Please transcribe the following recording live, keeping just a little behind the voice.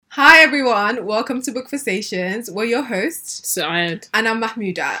Hi everyone, welcome to Bookversations. We're your hosts, Saad. And I'm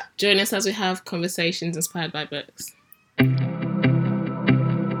Mahmouda. Join us as we have conversations inspired by books.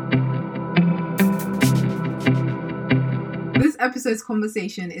 This episode's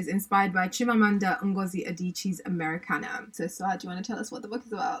conversation is inspired by Chimamanda Ngozi Adichie's Americana. So Saad, do you want to tell us what the book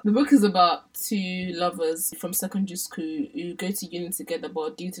is about? The book is about two lovers from secondary school who go to uni together,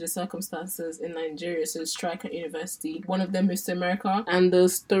 but due to the circumstances in Nigeria, so strike at university, one of them moves to America, and the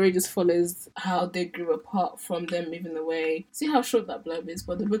story just follows how they grew apart from them moving away. See how short that blurb is,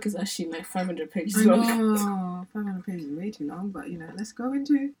 but the book is actually like 500 pages long. Oh, 500 pages is way too long, but let's go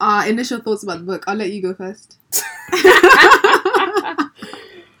into our initial thoughts about the book. I'll let you go first.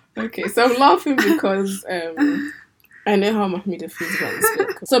 Okay, so I'm laughing because I know how Mahmouda feels about this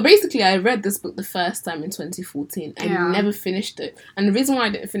book. So basically, I read this book the first time in 2014 and never finished it. And the reason why I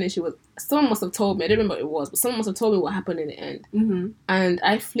didn't finish it was someone must have told me, I don't remember what it was, but someone must have told me what happened in the end. Mm-hmm. And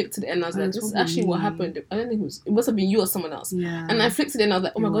I flicked to the end and I was like, this is actually what happened. I don't think it must have been you or someone else. Yeah. And I flicked to the end and I was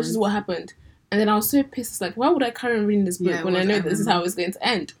like, oh my gosh, this is what happened. And then I was so pissed. It's like, why would I carry on reading this book when I know that this is how it's going to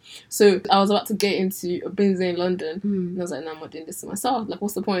end? So I was about to get into Obinze in London. And I was like, no, I'm not doing this to myself. Like,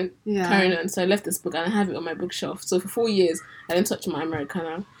 what's the point carrying on? So I left this book and I have it on my bookshelf. So for 4 years, I didn't touch my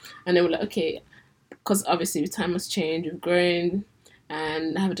Americana. And they were like, okay, because obviously time has changed, we've grown,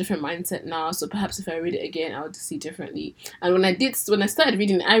 and I have a different mindset now. So perhaps if I read it again, I would see differently. And when I started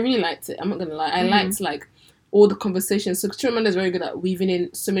reading it, I really liked it. I'm not going to lie. I liked, like, all the conversations. So Chimamanda is very good at weaving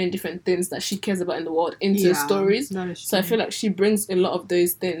in so many different things that she cares about in the world into stories. So I feel like she brings a lot of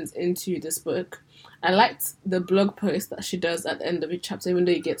those things into this book. I liked the blog post that she does at the end of each chapter, even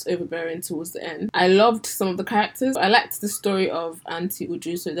though it gets overbearing towards the end. I loved some of the characters. I liked the story of Auntie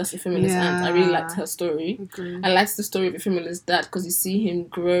Uju, so that's a feminist aunt. I really liked her story. I liked the story of a feminist dad because you see him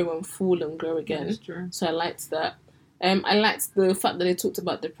grow and fall and grow again. So I liked that. I liked the fact that they talked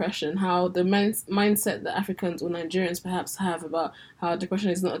about depression, how the mindset that Africans or Nigerians perhaps have about how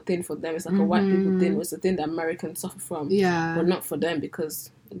depression is not a thing for them. It's like a white people thing. It's a thing that Americans suffer from. But not for them because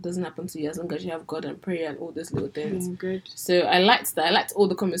it doesn't happen to you as long as you have God and prayer and all those little things. Good. So I liked that. I liked all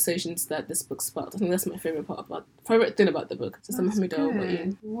the conversations that this book sparked. I think that's my favourite thing about the book. So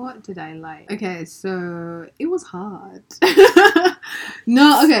what did I like? Okay, so it was hard.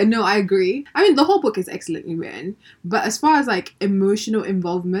 No, I agree. I mean, the whole book is excellently written, but as far as like emotional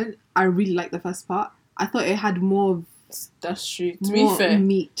involvement, I really liked the first part. I thought it had more. That's true. To be fair,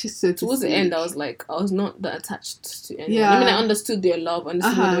 meat. Towards the end, I was not that attached to anyone. I mean, I understood their love,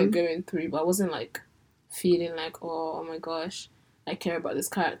 understood what they were going through, but I wasn't like feeling like, oh my gosh, I care about this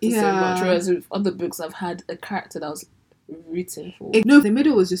character so much. Whereas with other books, I've had a character that was rooting for. The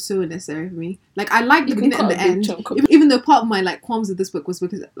middle was just so unnecessary for me. Like, I liked the beginning and the end. Even though part of my like qualms with this book was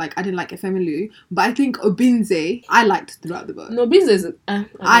because like I didn't like Efemelu, but I think Obinze I liked throughout the book. No, Obinze is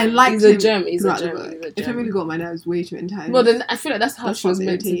I liked he's a gem. He's a gem. Efemelu got my nerves way too many times. Well, then I feel like that's how she was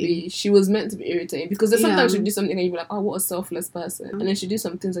meant to be. She was meant to be irritating because there's sometimes she'd do something and you'd be like, oh, what a selfless person, and then she'd do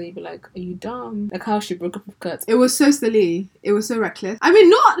some things and you'd be like, are you dumb? Like how she broke up with Kurt. It was so silly. It was so reckless. I mean,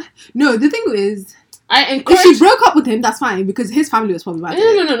 the thing is, if she broke up with him, that's fine, because his family was problematic.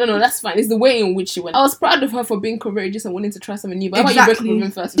 No, that's fine. It's the way in which she went. I was proud of her for being courageous and wanting to try something new, but how about you break up with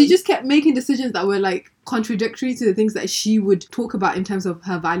him first? She just kept making decisions that were like contradictory to the things that she would talk about in terms of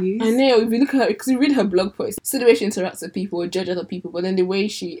her values. I know, if you look at her, because you read her blog post, see the way she interacts with people or judge other people, but then the way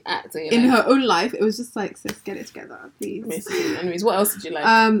she acts in her own life, it was just like, sis, get it together, please. Basically. Anyways, what else did you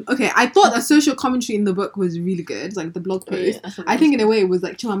like? Okay, I thought the social commentary in the book was really good, like the blog post. I think in a way it was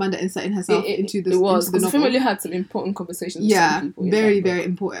like Chimamanda inserting herself into the novel. Because the family had some important conversations with some people. Very, very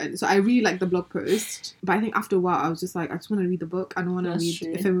important. So I really liked the blog post, but I think after a while I was just like, I just want to read the book. I don't want to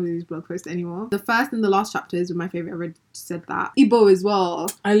read Efemelu's blog post anymore. The first and the last chapters were my favourite. I read said that. Igbo as well.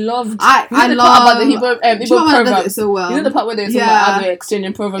 I loved. I love about the Igbo proverbs. Does it so well. You know the part where they were talking about how they're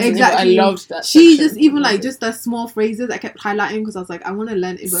exchanging proverbs. Exactly. I loved that. She just even like just the small phrases I kept highlighting because I was like, I want to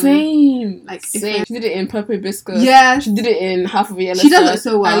learn Igbo. Same. Same. She did it in Purple Hibiscus. Yeah. She did it in Half of a Yellow. She does it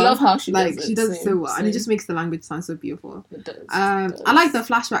so well. I love how she does it. She does it so well, and it just makes the language sound so beautiful. It does. I like the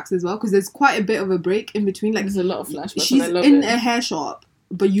flashbacks as well because there's quite a bit of a break in between. Like there's a lot of flashbacks. She's in a hair shop,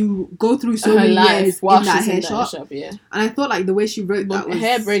 but you go through so many years in that hair shop. And I thought like the way she wrote that was...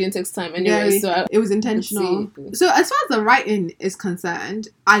 hair braiding takes time anyway, so it was intentional. So as far as the writing is concerned,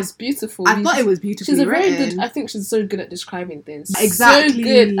 it's beautiful. I thought it was beautifully written. I think she's so good at describing things. Exactly. So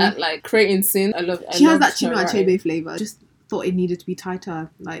good at like creating scenes. She has that Chinua Achebe flavour. Just thought it needed to be tighter.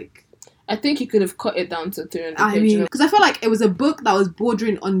 Like, I think you could have cut it down to 300 pages. I mean, because I felt like it was a book that was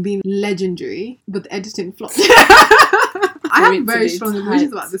bordering on being legendary, but the editing flopped. I have very strong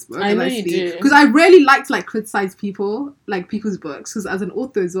emotions about this book. I know you do. Because I really like to criticize people's books, because as an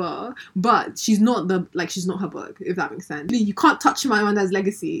author as well. But she's not her book, if that makes sense. You can't touch Chimamanda's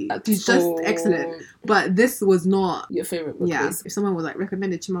legacy. She's just excellent. But this was not your favorite book. Yeah. Basically. If someone was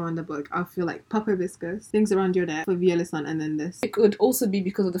recommended Chimamanda book, I feel like Papa Hibiscus, Things Around Your Neck, for Viola Sun, and then this. It could also be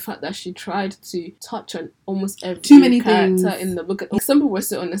because of the fact that she tried to touch on almost every character in the book. Some people were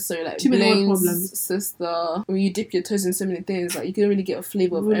so unnecessary, too many problems. Sister. When you dip your toes in so many things, you can really get a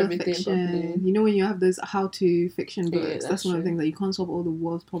flavour of everything. Properly. You know when you have those how-to fiction books, that's one of the things that you can't solve all the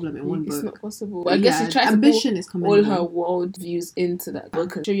world's problem in one book. It's not possible. But I guess she tried to put all her world views into that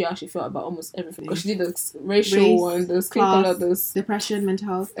book and show you how she felt about almost everything. Because she did the racial one, the skin colour, depression, mental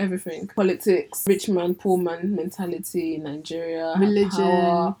health, everything, politics, rich man, poor man mentality, Nigeria, religion.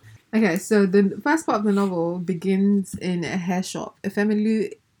 Power. Okay, so the first part of the novel begins in a hair shop.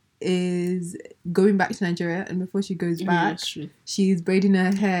 Efemelu is going back to Nigeria, and before she goes back, she's braiding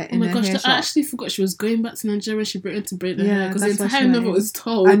her hair in a hair shop. I actually forgot she was going back to Nigeria. She went to braid her hair because the entire novel is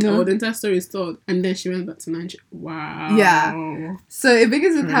told, or the entire story is told, and then she went back to Nigeria. Wow. Yeah. So it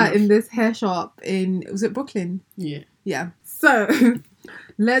begins with her in this hair shop was it Brooklyn? Yeah. Yeah. So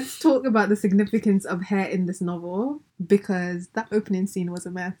let's talk about the significance of hair in this novel, because that opening scene was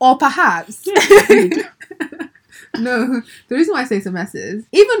a mess. Or perhaps... No, the reason why I say it's a mess is,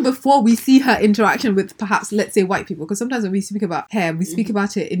 even before we see her interaction with perhaps, let's say, white people, because sometimes when we speak about hair, we speak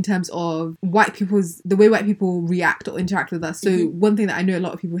about it in terms of the way white people react or interact with us. So one thing that I know a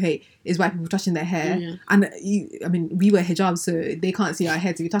lot of people hate is white people touching their hair. Yeah. And we wear hijabs, so they can't see our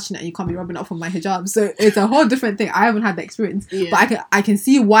hair, so you're touching it and you can't be rubbing it off of my hijab. So it's a whole different thing. I haven't had the experience, but I can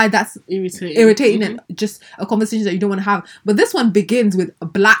see why that's irritating and just a conversation that you don't want to have. But this one begins with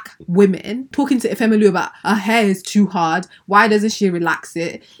black women talking to Efemelu about her hair is too hard. Why doesn't she relax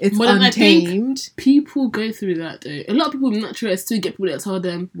it? It's untamed. People go through that though. A lot of people with natural hair still get people that tell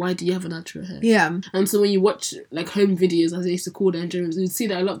them, why do you have a natural hair? Yeah. And so when you watch home videos, as they used to call them, you see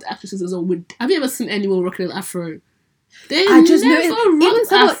that a lot of the actresses as well have you ever seen anyone rocking an afro? I just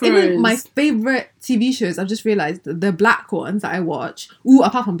noticed, even my favourite TV shows, I've just realised the black ones that I watch,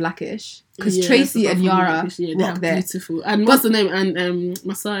 apart from Blackish, because Tracy and Yara rock there. Beautiful. And what's the name? And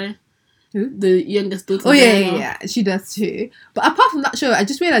Masai. Who? The youngest daughter. Oh yeah, she does too. But apart from that show, I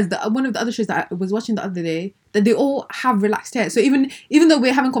just realised that one of the other shows that I was watching the other day, that they all have relaxed hair. So even though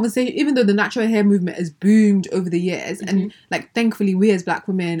we're having conversation, even though the natural hair movement has boomed over the years, and thankfully we as black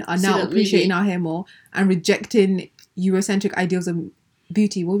women are now appreciating our hair more and rejecting Eurocentric ideals of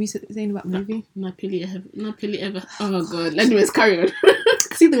beauty. What were you saying about movie? Napoli ever. Oh god. Anyways, carry on.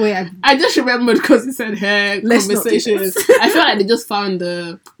 See the way I just remembered because it said hair conversations. I feel like they just found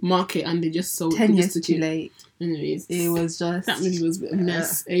the market and they just sold 10 years too late. Anyways, it was just that movie was a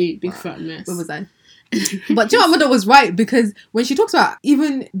mess, a big fat mess. What was I? But Chimamanda was right, because when she talks about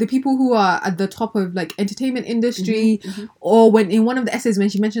even the people who are at the top of entertainment industry, or when in one of the essays when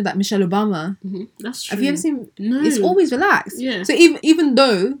she mentioned that Michelle Obama, that's true. Have you ever seen? No, it's always relaxed. Yeah. So even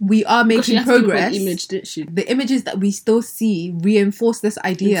though we are making progress, the images that we still see reinforce this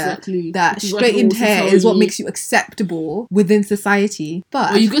idea that straightened hair is what makes you acceptable within society.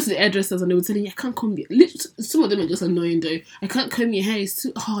 But you go to the hairdressers and they will tell you, I can't comb your. Some of them are just annoying though. I can't comb your hair. It's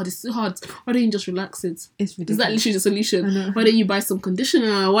too hard. Why don't you just relax? It's ridiculous. Is that literally the solution? Why don't you buy some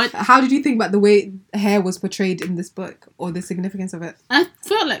conditioner? How did you think about the way hair was portrayed in this book, or the significance of it? I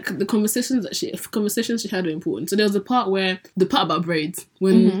felt like the conversations she had were important. So there was the part about braids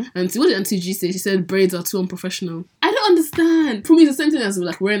when and what did Auntie G say? She said braids are too unprofessional. I don't understand. For me, it's the same thing as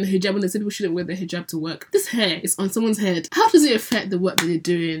wearing the hijab, when they said people shouldn't wear the hijab to work. This hair is on someone's head. How does it affect the work that they're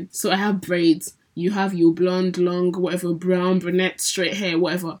doing? So I have braids. You have your blonde, long, whatever, brown, brunette, straight hair,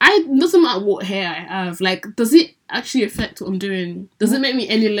 whatever. Doesn't matter what hair I have. Does it actually affect what I'm doing? Does it make me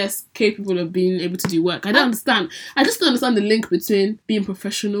any less capable of being able to do work? I don't understand. I just don't understand the link between being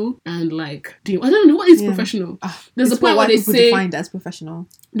professional and doing. I don't know what is professional. There's a point where they say defined as professional.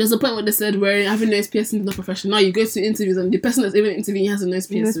 There's a point where they said having nose piercing is not professional. Now you go to interviews and the person that's even interviewing has a nose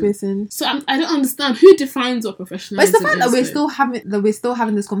piercing. So I don't understand who defines what professional. But it's the fact that we're still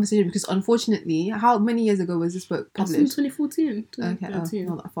having this conversation, because unfortunately, how many years ago was this book published? In 2014. Okay,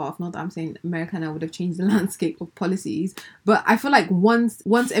 not that far off. Not that I'm saying Americana would have changed the landscape of policies, but I feel like once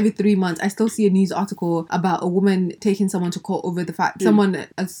every 3 months I still see a news article about a woman taking someone to court over the fact someone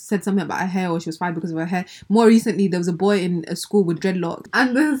said something about her hair, or she was fired because of her hair. More recently, there was a boy in a school with dreadlocks,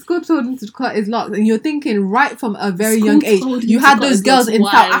 and the school told him to cut his locks, and you're thinking right from a very young age, you had those girls in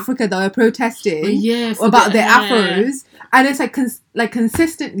South Africa that were protesting about their afros, And it's like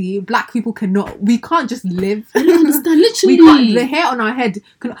consistently, black people we can't just live. I don't understand. Literally, the hair on our head.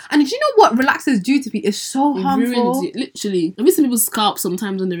 And do you know what relaxers do to people? It's so harmful. Literally, I mean, some people's scalp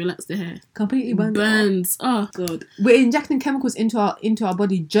sometimes when they relax their hair completely burns. Oh god, we're injecting chemicals into our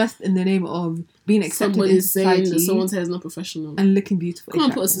body just in the name of being accepted in society. Saying that someone's hair is not professional and looking beautiful. Come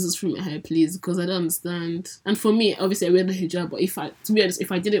on, put scissors through my hair, please, because I don't understand. And for me, obviously, I wear the hijab, but to be honest,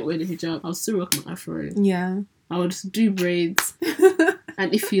 if I didn't wear the hijab, I'll still rock my afro. Yeah, I would do braids,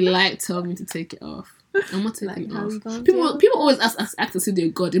 and if you like, tell me to take it off. I'm not taking it off. People always ask actors who they're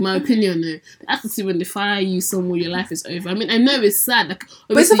God. In my opinion, they act as if when they fire you somewhere, your life is over. I mean, I know it's sad, like,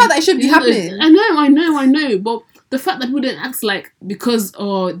 but it's the fact that it should be happening. I know, but the fact that people don't act like because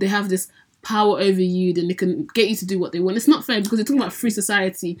they have this power over you, then they can get you to do what they want. It's not fair because they're talking about free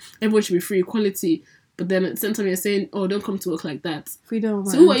society. Everyone should be free equality. But then at the same time you're saying, don't come to work like that. Freedom.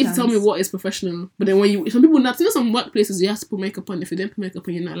 So who are you to tell me what is professional? But then some people not, some workplaces you have to put makeup on. If you don't put makeup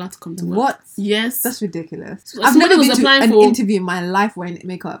on, you're not allowed to come to work. What? Yes. That's ridiculous. So I've never been to an interview in my life wearing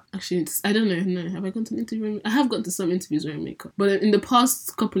makeup. Actually, I don't know. No, have I gone to an interview? I have gone to some interviews wearing makeup. But in the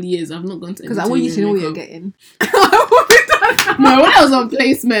past couple of years, I've not gone to because I want you to know what you're getting. No, when I was on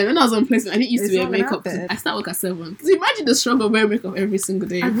placement, I didn't used to wear makeup. I start work at 7. So imagine the struggle of wearing makeup every single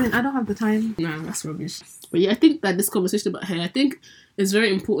day. I mean, I don't have the time. Nah, that's rubbish. But yeah, I think that this conversation about hair, I think it's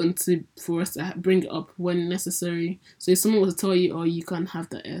very important for us to bring it up when necessary. So if someone was to tell you, you can't have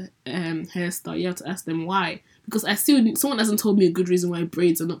that hairstyle, you have to ask them why. Because someone hasn't told me a good reason why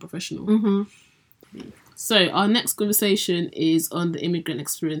braids are not professional. Mm-hmm. So our next conversation is on the immigrant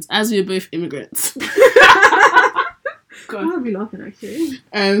experience, as we are both immigrants. God. I'll be laughing actually.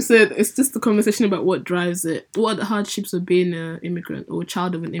 So it's just a conversation about what drives it. What are the hardships of being an immigrant or a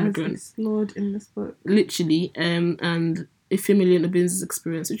child of an immigrant? As explored in this book. Literally, and Ifeanyi Onobin's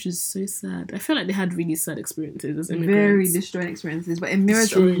experience, which is so sad. I feel like they had really sad experiences as immigrants. Very destroying experiences, but it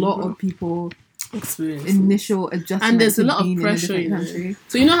mirrors a lot of people. Initial adjustment, and there's a lot of pressure,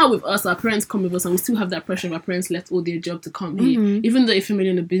 So you know how with us, our parents come with us, and we still have that pressure of our parents left all their job to come here. Even though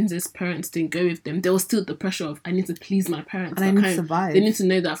Ifeanyi Onobin's parents didn't go with them, there was still the pressure of I need to please my parents, and I need to survive. They need to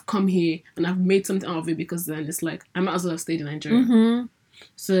know that I've come here and I've made something out of it, because then it's like I might as well have stayed in Nigeria.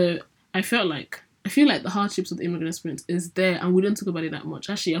 So I feel like the hardships of the immigrant experience is there, and we don't talk about it that much.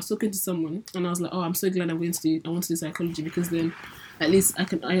 Actually, I was talking to someone and I was like, I'm so glad I want to do psychology, because then at least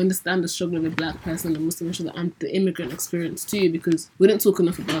I understand the struggle of a black person, and Muslim, and the immigrant experience too, because we don't talk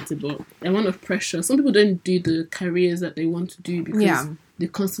enough about it. But the amount of pressure, some people don't do the careers that they want to do because they're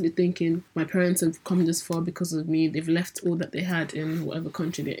constantly thinking, my parents have come this far because of me, they've left all that they had in whatever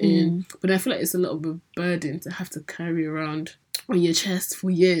country they're in. But I feel like it's a lot of a burden to have to carry around on your chest for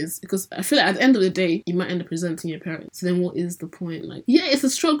years, because I feel like at the end of the day you might end up resenting your parents. So then what is the point? Like, yeah, it's a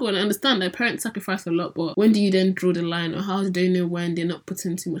struggle, and I understand that parents sacrifice a lot, but when do you then draw the line, or how do they know when they're not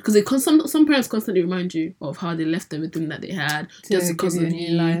putting too much? Because some parents constantly remind you of how they left everything that they had just because of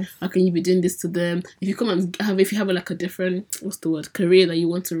you. Life. How can you be doing this to them? If you come and if you have like a different career that you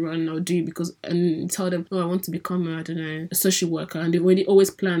want to run or do, and you tell them, I want to become a social worker, and they've already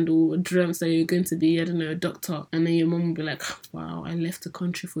always planned or dreamt that you're going to be a doctor, and then your mom will be like, wow, I left the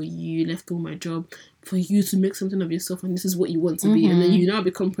country for you, left all my job for you to make something of yourself, and this is what you want to be. And then you now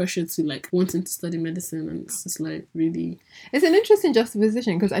become pressured to like wanting to study medicine, and it's just like really... It's an interesting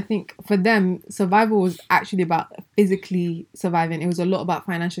juxtaposition, because I think for them, survival was actually about physically surviving. It was a lot about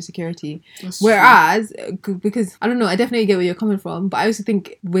financial security. Whereas, because, I don't know, I definitely get where you're coming from, but I also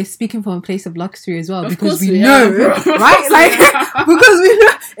think we're speaking from a place of luxury as well, because we know, right? Like, because we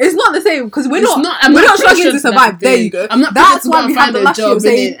know, it's not the same, because we're not struggling to survive. There you go. That's why we have the luxury of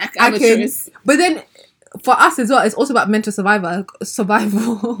saying, but then, for us as well, it's also about mental survival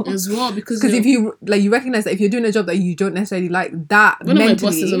as well, because if you recognize that if you're doing a job that you don't necessarily like, that one mentally, of my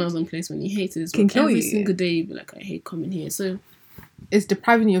bosses when I was on placement, he hated his can kill every you. Single day he'd be like, I hate coming here. So it's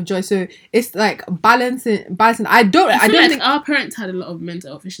depriving you of joy. So it's like balancing. I don't think our parents had a lot of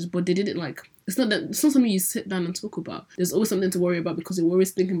mental health issues, but they didn't like. It's not something you sit down and talk about. There's always something to worry about, because you're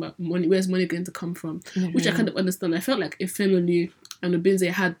always thinking about money. Where's money going to come from? Which I kind of understand. I felt like Ifeanyi and Onobinze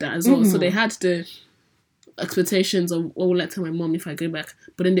had that as well. So they had the expectations of what will I tell my mom if I go back,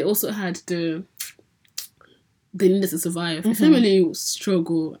 but then they also had they needed to survive. Ifeanyi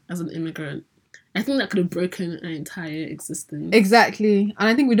struggle as an immigrant, I think that could have broken an entire existence. Exactly. And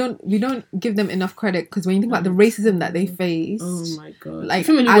I think we don't give them enough credit, because when you think about the racism that they face, oh my god, like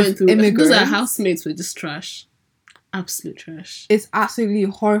as went through, immigrants, those are housemates were just trash. absolute trash. It's absolutely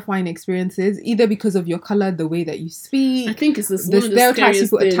horrifying experiences, either because of your colour, the way that you speak. I think it's the stereotypes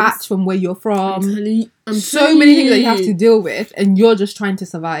people attach from where you're from. I'm so many things that you have to deal with, and you're just trying to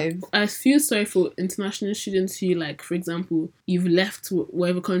survive. I feel sorry for international students who, like, for example, you've left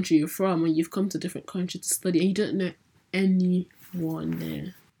whatever country you're from and you've come to a different country to study and you don't know anyone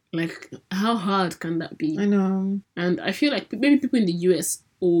there. Like, how hard can that be? I know. And I feel like maybe people in the US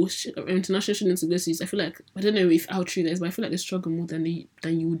or international students overseas, I feel like, I don't know how true that is, but I feel like they struggle more than you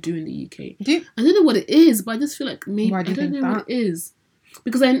would do in the UK. I don't know what it is, but I just feel like maybe I don't know what it is.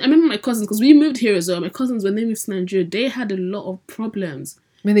 Because I remember my cousins, because we moved here as well. My cousins, when they moved to Nigeria, they had a lot of problems.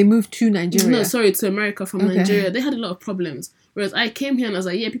 When they moved to Nigeria? No, sorry, to America from Nigeria. They had a lot of problems. Whereas I came here and I was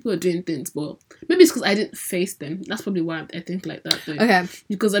like, yeah, people are doing things, but maybe it's because I didn't face them. That's probably why I think like that, though. Okay.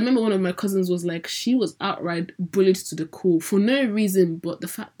 Because I remember one of my cousins was like, she was outright bullied to the core for no reason but the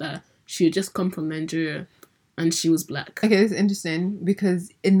fact that she had just come from Nigeria and she was black. Okay, this is interesting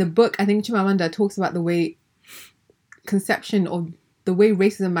because in the book, I think Chimamanda talks about the way conception of the way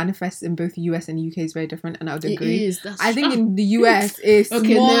racism manifests in both the US and the UK is very different, and I would agree. It is. I think in the US it's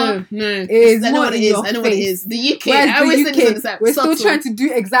okay, more... no. It's I know more what it in is. your I know face. what it is. The UK. Whereas I always the think UK, we're still trying to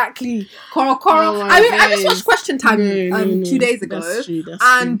do exactly Coro. Oh, I mean, I just watched Question Time 2 days ago, That's true.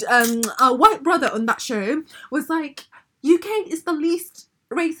 and a white brother on that show was like, UK is the least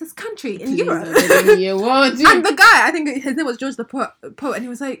racist country in Europe. And the guy, I think his name was George the Poet, and he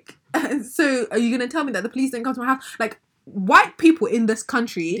was like, so are you going to tell me that the police didn't come to my house? Like, white people in this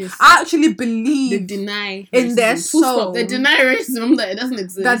country actually believe they deny in their soul. They deny racism, that it doesn't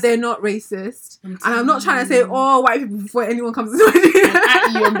exist. That they're not racist. And I'm not trying to say, white people before anyone comes to me.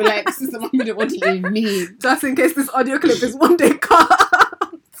 At you and be like, Sister Mahmoud, what do you mean? Just in case this audio clip is one day cut.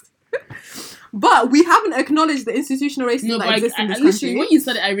 But we haven't acknowledged the institutional racism that exists in this country. When you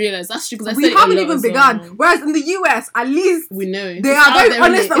said it, I realised that's true because we haven't even begun. Whereas in the US, at least we know they are very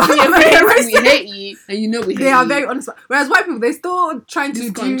honest about their racism. We hate you, and you know we hate you. They are very honest. Whereas white people, they're still trying to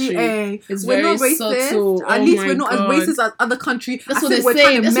do we're not racist. Subtle. At least we're not as racist as other countries. That's what we're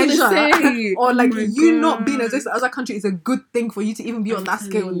trying to measure. Or like you not being as racist as other country is a good thing for you to even be on that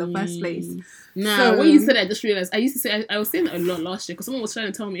scale in the first place. Nah, when you said it, I just realised. I used to say I was saying that a lot last year because someone was trying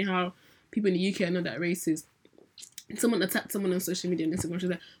to tell me how people in the UK are not that racist. Someone attacked someone on social media on Instagram. She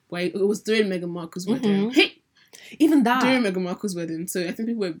was like, "Why it was during Meghan Markle's wedding." Hey, even that during Meghan Markle's wedding. So I think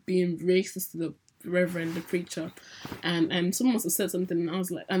people were being racist to the reverend, the preacher, and someone must have said something, and I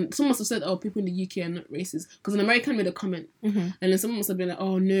was like, and someone must have said, "Oh, people in the UK are not racist," because an American made a comment, and then someone must have been like,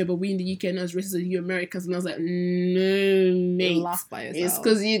 "Oh no, but we in the UK are not as racist as you Americans," and I was like, "No, mate, it's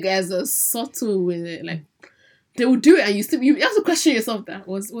because you guys are subtle with it, like." They will do it, and you have to question yourself. That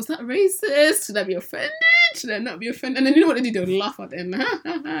was that racist? Should I be offended? Should I not be offended? And then you know what they do? They'll laugh at them.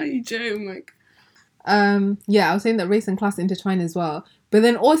 You joke, like. Yeah, I was saying that race and class intertwine as well. But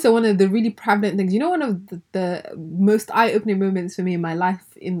then also one of the really prevalent things, one of the most eye-opening moments for me in my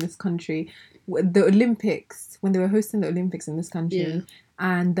life in this country, the Olympics, when they were hosting the Olympics in this country,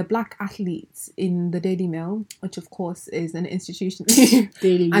 and the black athletes in the Daily Mail, which of course is an institution.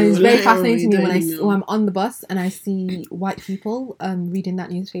 Daily Mail. And it's very fascinating to me when I'm on the bus and I see white people reading that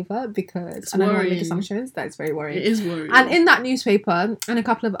newspaper because, and I don't want to make assumptions, that's very worrying. It is worrying. And in that newspaper and a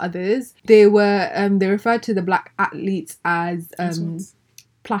couple of others, they referred to the black athletes as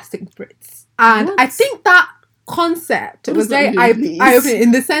plastic Brits. And I think that concept was very eye-opening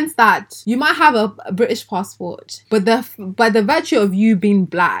in the sense that you might have a British passport, but by the virtue of you being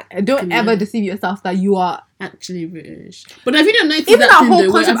black, don't ever deceive yourself that you are actually British. But have you not noticed even that whole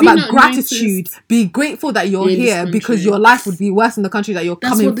though, concept about gratitude, be grateful that you're here because your life would be worse in the country that you're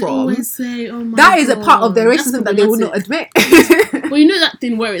coming from. That's what they always say. Oh my God. Is a part of their racism that they will not admit. Well, you know that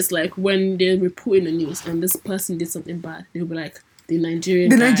thing where it's like when they're reporting the news and this person did something bad, they'll be like, the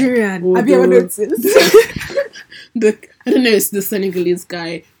Nigerian. Have you ever noticed? I don't know, it's the Senegalese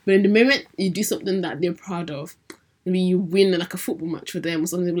guy, but in the moment you do something that they're proud of, maybe you win like a football match for them or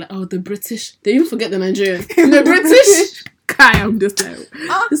something, they'll be like, oh, the British. They even forget the Nigerian. The British guy, I'm just like,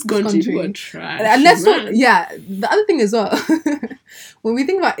 this country are trash. And the other thing as well, when we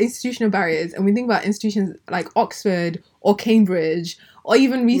think about institutional barriers and we think about institutions like Oxford or Cambridge, or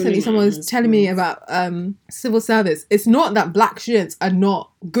even recently someone was telling me about civil service, it's not that black students are not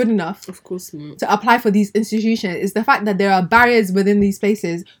good enough of course not. To apply for these institutions. It's the fact that there are barriers within these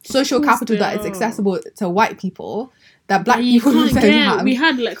places, social capital that is accessible to white people that black people don't have. We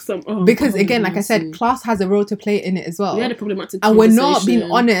had like some... because again, like I said, class has a role to play in it as well. We had a problematic and we're not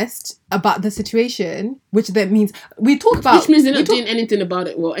being honest about the situation, which then means we talk about... Which means they're not doing anything about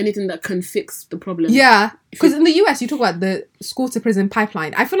it, or anything that can fix the problem. Yeah, because in the US, you talk about the school to prison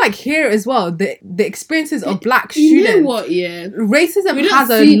pipeline. I feel like here as well, the experiences of black students... You know what, yeah. Racism has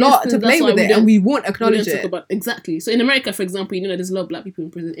a lot to play with it, and we won't acknowledge it. Exactly. So in America, for example, you know that there's a lot of black people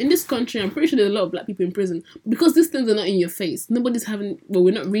in prison. In this country, I'm pretty sure there's a lot of black people in prison. But because these things are not in your face, nobody's having... Well,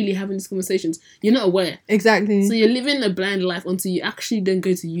 we're not really having these conversations. You're not aware. Exactly. So you're living a blind life until you actually then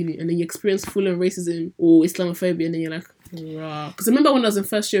go to uni, and then you experience full-on racism or Islamophobia, and then you're like, rah. Because I remember when I was in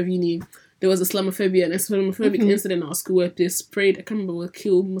first year of uni, there was Islamophobia, and Islamophobic incident at our school where they sprayed, I can't remember, will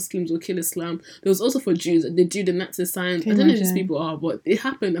kill Muslims or kill Islam. There was also for Jews, they do the Nazi signs. I don't know who these people are, but it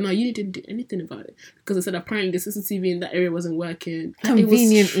happened, and our uni didn't do anything about it. Because I said apparently the CCTV in that area wasn't working.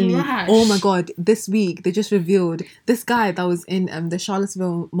 Conveniently. It was trash. Oh my God, this week they just revealed this guy that was in the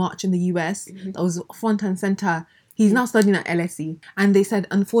Charlottesville march in the US, that was front and center. He's now studying at LSE, and they said,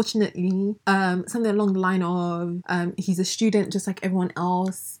 unfortunately, something along the line of he's a student just like everyone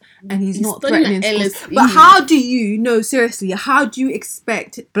else, and he's not threatening schools. But how do you, no, seriously, how do you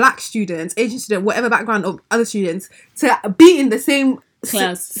expect black students, Asian students, whatever background of other students, to be in the same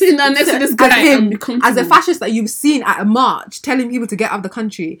class, sitting down next to this guy as a fascist that you've seen at a march telling people to get out of the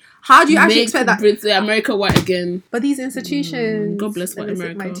country? How do you actually expect that? America white again. But these institutions, God bless white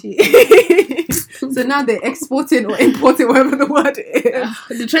America. So now they're exporting or importing, whatever the word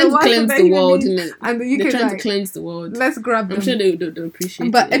is. They're trying to cleanse the world, isn't it? And the UK they're trying to cleanse the world. Let's grab them. I'm sure they'll appreciate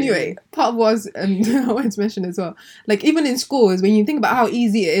it. But anyway, part was, and I wanted to mention as well, like even in schools, when you think about how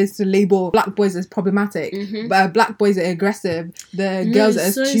easy it is to label black boys as problematic, but black boys are aggressive, the girls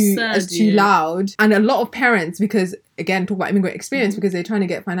are too loud, and a lot of parents, because again, talk about immigrant experience, because they're trying to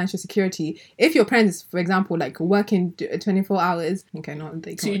get financial security. If your parents, for example, like working 24 hours, okay, not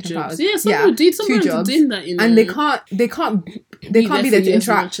they can't work 24 hours. Yeah, some people do. Some jobs, doing that, you know, and they can't be there to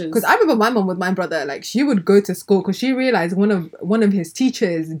interact. Because I remember my mom with my brother, like she would go to school because she realized one of his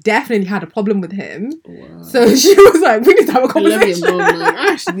teachers definitely had a problem with him. Wow. So she was like, we need to have a conversation. I love your mom, man.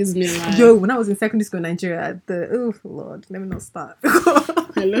 Actually gives me a laugh. Yo, when I was in secondary school in Nigeria, oh Lord, let me not start.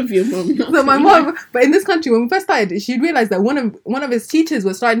 I love your mom. So my mom, but in this country, when we first started, she realized that one of his teachers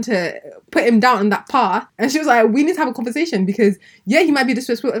was starting to put him down on that path, and she was like, we need to have a conversation, because yeah, he might be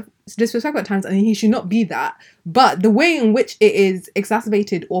disrespectful at times, and he should not be that, but the way in which it is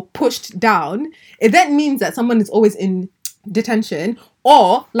exacerbated or pushed down, it then means that someone is always in detention,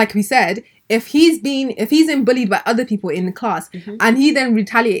 or like we said, if he's been bullied by other people in the class, and he then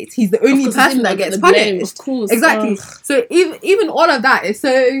retaliates, he's the only person that gets punished. Of course, exactly. So even all of that is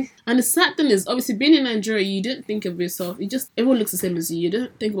so. And the sad thing is, obviously, being in Nigeria, you don't think of yourself. Everyone looks the same as you. You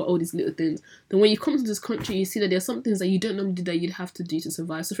don't think about all these little things. Then when you come to this country, you see that there's some things that you don't normally do that you'd have to do to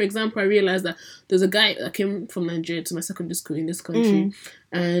survive. So, for example, I realized that there's a guy that came from Nigeria to my secondary school in this country,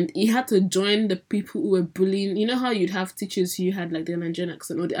 and he had to join the people who were bullying. You know how you'd have teachers who had like their Nigerian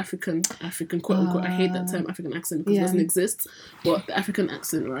accent or the African quote unquote. I hate that term, African accent, because it doesn't exist. But the African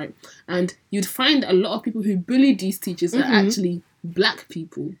accent, right? And you'd find a lot of people who bully these teachers are actually black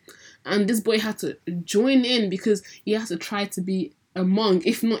people. And this boy had to join in because he has to try to be among,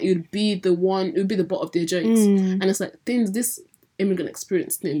 if not, it would be the butt of their jokes. And it's like this immigrant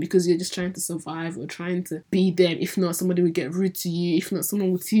experience thing, because you're just trying to survive or trying to be them. If not, somebody would get rude to you. If not,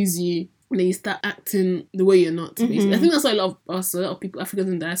 someone would tease you. And then you start acting the way you're not. I think that's why a lot of people, Africans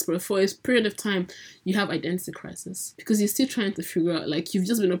in diaspora, for a period of time, you have identity crisis. Because you're still trying to figure out, like, you've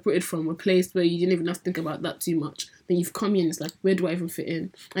just been uprooted from a place where you didn't even have to think about that too much. Then you've come in, it's like, where do I even fit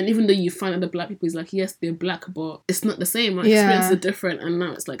in? And even though you find other black people, it's like, yes, they're black, but it's not the same. My experiences are different. And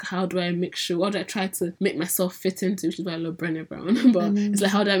now it's like, how do I try to make myself fit into, which is why I love Brené Brown, but it's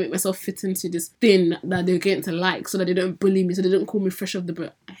like, how do I make myself fit into this thing that they're getting to like, so that they don't bully me, so they don't call me fresh off the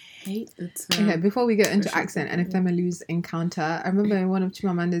boat. I hate the term. Okay, before we get into accent and Efemelu's encounter, I remember in one of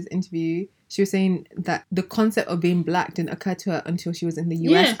Chimamanda's interview, she was saying that the concept of being black didn't occur to her until she was in the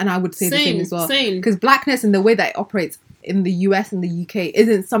US, and I would say the same as well. Because blackness and the way that it operates in the US and the UK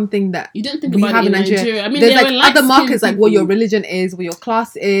isn't something that you don't think we about have in Nigeria. I mean, there's like other markers, like what your religion is, what your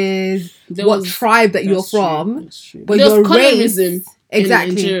class is, what tribe that you're from, but your race.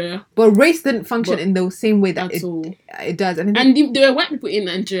 Exactly, but race didn't function in the same way that it does. And there were white people in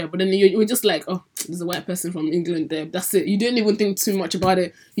Nigeria, but then you were just like, oh, there's a white person from England there. That's it. You don't even think too much about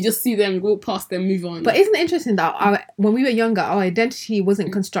it. You just see them, go past them, move on. But isn't it interesting that when we were younger, our identity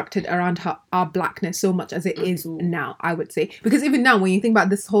wasn't constructed around our blackness so much as it is now, I would say. Because even now, when you think about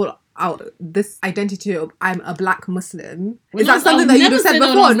this whole this identity of I'm a black Muslim. Well, Is that something that you'd have said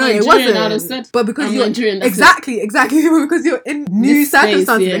before? No, it wasn't. But because you're Nigerian, exactly because you're in new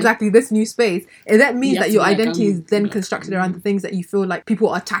circumstances, space, exactly this new space, that means that your identity is then constructed around the things that you feel like people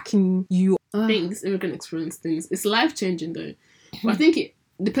are attacking you. I think this immigrant experience things, it's life changing though. But I think it,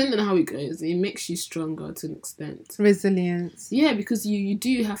 depending on how it goes, it makes you stronger to an extent. Resilience. Yeah, because you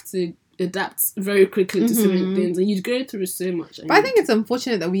do have to adapt very quickly to certain things, and you go through so much. But I think it's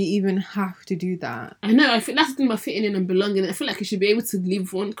unfortunate that we even have to do that. I know. I feel that's the thing about fitting in and belonging. I feel like you should be able to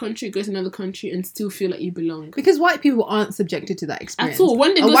leave one country, go to another country, and still feel like you belong. Because white people aren't subjected to that experience at all.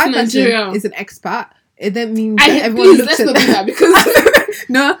 When they go to Nigeria, is an expat. It then means that everyone looks at not do that because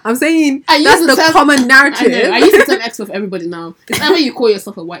no, I'm saying that's the common narrative. I use the term expert for everybody now. It's either you call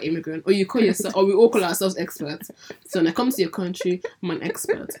yourself a white immigrant, or you call yourself, or we all call ourselves experts. So when I come to your country, I'm an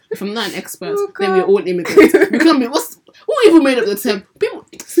expert. If I'm not an expert, then we're all immigrants. Who even made up the term? People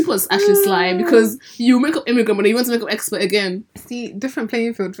actually sly because you make up immigrant, but you want to make up expert again. See, different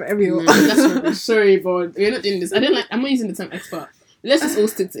playing field for everyone. No, that's right. Sorry, but we're not doing this. I'm not using the term expert. Let's just all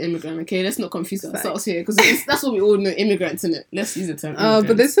stick to immigrant, okay? Let's not confuse ourselves here, because that's what we all know, immigrants, innit? Let's use the term immigrant.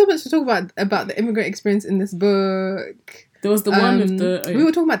 But there's so much to talk about the immigrant experience in this book. There was the one with the... We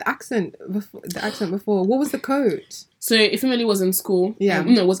were talking about the accent before. What was the code? So if Emily was in school,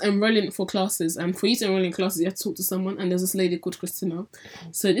 was enrolling for classes, and for you to enroll in classes, you had to talk to someone, and there's this lady called Christina.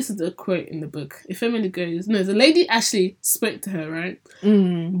 So this is the quote in the book. If Emily goes... No, the lady actually spoke to her, right?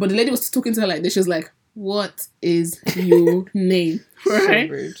 But the lady was talking to her like this. She was like, what is your name?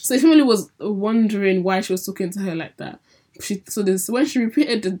 Right? So if Emily was wondering why she was talking to her like that, when she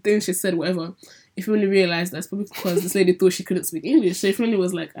repeated the thing she said, whatever, if Emily realised that's probably because this lady thought she couldn't speak English. So if Emily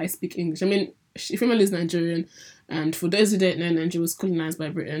was like, I speak English. I mean, if Emily is Nigerian, and for those who don't know, Nigeria was colonised by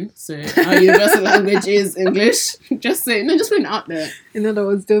Britain, so our universal language is English. Just putting it out there. In other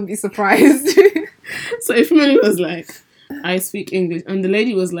words, don't be surprised. So if Emily was like, I speak English, and the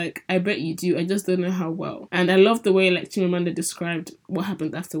lady was like, I bet you do, I just don't know how well. And I love the way like Chimamanda described what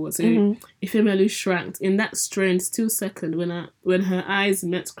happened afterwards. So if Emily shrank in that strange still second when her eyes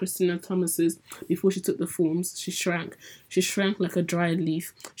met Christina Thomas's before she took the forms, she shrank like a dried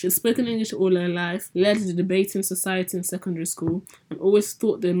leaf. She had spoken English all her life, led the debating society in secondary school, and always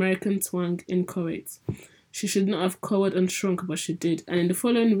thought the American twang inchoate. She should not have cowered and shrunk, but she did. And in the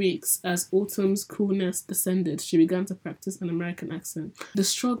following weeks, as autumn's coolness descended, she began to practice an American accent. The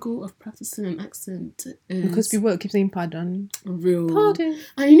struggle of practicing an accent is... Because people keep saying pardon. Real. Pardon.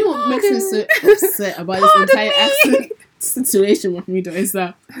 And you know what makes me so upset about this entire accent situation with me, though, is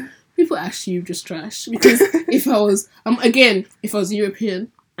that people actually just trash. Because if I was European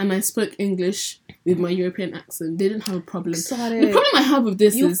and I spoke English with my European accent, they didn't have a problem. Exotic. The problem I have with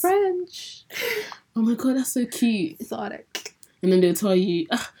this You're is... French. Oh my god, that's so cute. Exotic. And then they'll tell you...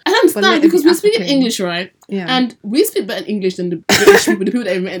 I don't understand, because we speak in English, right? Yeah. And we speak better English than the British people, the people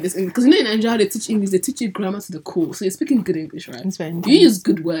that invented this English. Because you know in Nigeria, they teach English, they teach you grammar to the core. So you're speaking good English, right? It's very You use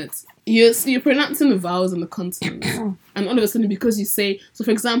good words. You're pronouncing the vowels and the consonants. And all of a sudden, because you say... So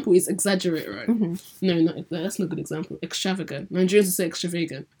for example, it's exaggerate, right? No, that's not a good example. Extravagant. Nigerians will say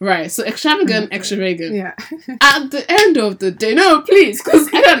extravagant. Right, so extravagant, extravagant. Yeah. At the end of the day... No, please, because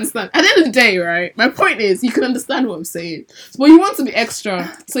I don't understand. At the end of the day, right? My point is, you can understand what I'm saying. But you want to be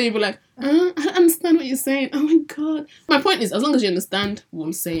extra. So you'll be like... I don't understand what you're saying. Oh my god. My point is, as long as you understand what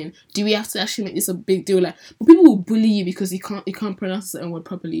I'm saying, do we have to actually make this a big deal? Like, but people will bully you because you can't pronounce a certain word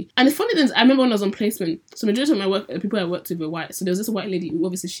properly. And the funny thing is, I remember when I was on placement, so majority of my work, people I worked with were white. So there was this white lady who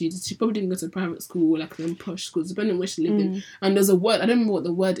obviously she probably didn't go to a private school or like a posh school, depending on where she lived in. And there's a word, I don't remember what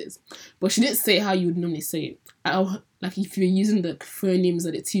the word is, but she didn't say it how you would normally say it. Like if you're using the phonemes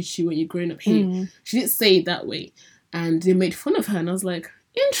that they teach you when you're growing up here, she didn't say it that way. And they made fun of her, and I was like,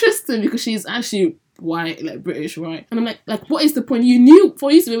 interesting, because she's actually white, like British, right? And I'm like, what is the point? You knew, for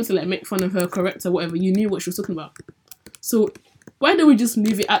you to be able to like make fun of her, correct her, whatever, you knew what she was talking about. So why don't we just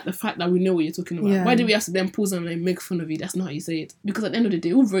leave it at the fact that we know what you're talking about? Yeah. Why do we have to then pause and like make fun of you? That's not how you say it. Because at the end of the day,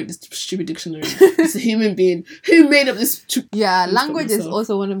 who wrote this stupid dictionary? It's a human being who made up this. Language is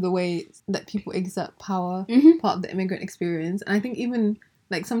also one of the ways that people exert power, part of the immigrant experience. And I think even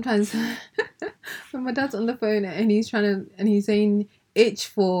like sometimes when my dad's on the phone and he's saying H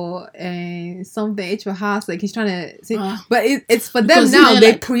for something, H for house, like he's trying to say, but it's for them now,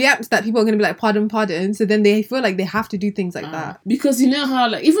 they like, preempt that people are going to be like pardon, so then they feel like they have to do things like that. Because you know how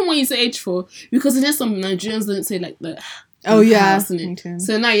like, even when you say H for, because there's some Nigerians don't say like the house,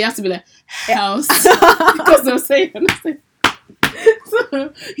 so now you have to be like house because they'll say it.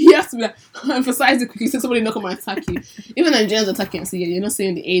 So you have to be like, emphasize it quickly so somebody not come and attack you. Even Nigerians attacking, so you're not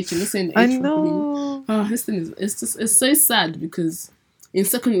saying the H, you're not saying the H. I know. This thing is, it's so sad because in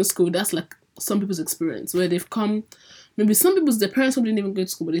secondary school, that's like some people's experience where they've come. Maybe their parents didn't even go to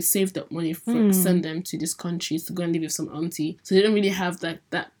school, but they saved up money for send them to these countries to go and live with some auntie. So they don't really have that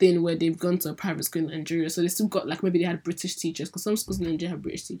thing where they've gone to a private school in Nigeria. So they still got like maybe they had British teachers, because some schools in Nigeria have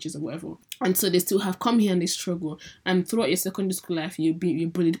British teachers or whatever. And so they still have come here and they struggle. And throughout your secondary school life, you're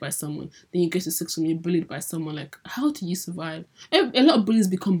bullied by someone. Then you go to sixth form, you're bullied by someone. Like, how do you survive? A lot of bullies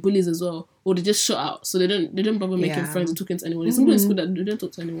become bullies as well, or they just shut out. So they don't bother making friends and talking to anyone. There's people in school that they don't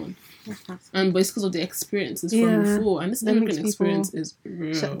talk to anyone. But it's because of the experiences from before. And this immigrant experience is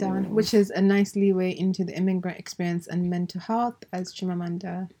real. Shut down, which is a nice leeway into the immigrant experience and mental health, as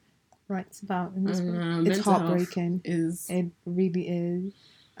Chimamanda writes about in this book. It's heartbreaking. It really is.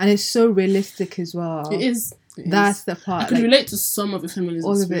 And it's so realistic as well. It is. That's the part. I could relate to some of the family's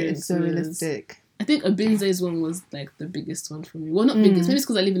all of it is so realistic. I think Abinze's one was like the biggest one for me. Well, not biggest, maybe it's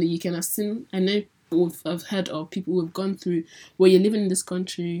because I live in the UK and I've heard of people who have gone through where you're living in this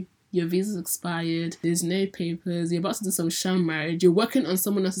country, your visa's expired, there's no papers, you're about to do some sham marriage, you're working on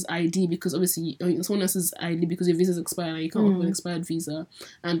someone else's ID because obviously someone else's ID because your visa's expired and you can't work with an expired visa.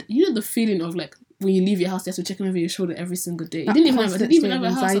 And you know the feeling of like when you leave your house, you have to check over your shoulder every single day. He didn't even have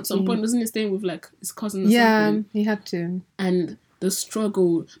a house at some point, wasn't he staying with like his cousin or something? Yeah, he had to. And the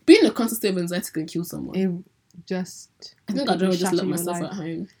struggle, being in a constant state of anxiety can kill someone. I think I'd rather just lock myself at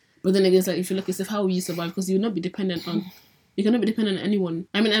home. But then again, it's like, if you look yourself, how will you survive? Because you will not be dependent on... You cannot be dependent on anyone.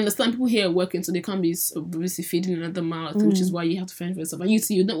 I mean, I understand people here are working, so they can't be obviously feeding another mouth, which is why you have to fend for yourself. And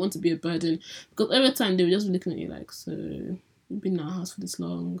you don't want to be a burden. Because every time they were just looking at you like, so, you've been in our house for this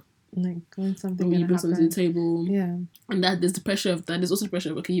long. Like, when something you bring something to the table. Yeah. And that there's the pressure of that. There's also the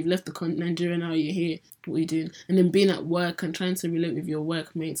pressure of, okay, you've left Nigeria now, you're here. What are you doing? And then being at work and trying to relate with your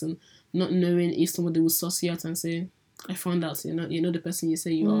workmates and not knowing if somebody will suss you out and say, I found out you're not the person you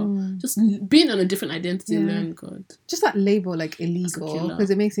say you are. Just being on a different identity, learn, God. Just that label, like illegal,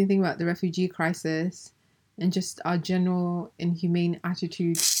 because it makes me think about the refugee crisis and just our general inhumane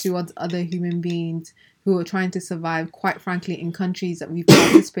attitude towards other human beings who are trying to survive, quite frankly, in countries that we've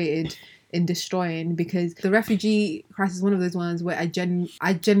participated in destroying. Because the refugee crisis is one of those ones where I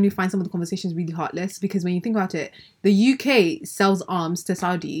genuinely find some of the conversations really heartless, because when you think about it, the UK sells arms to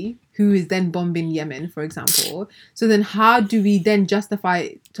Saudi, who is then bombing Yemen, for example. So then how do we then justify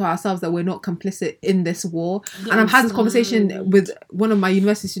to ourselves that we're not complicit in this war? And I've had this conversation with one of my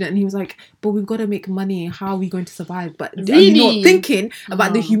university students, and he was like, but we've got to make money. How are we going to survive? But are you not thinking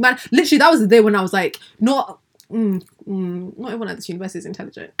about the human... Literally, that was the day when I was like, not everyone at this university is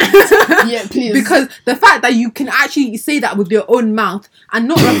intelligent. Yeah, please. Because the fact that you can actually say that with your own mouth and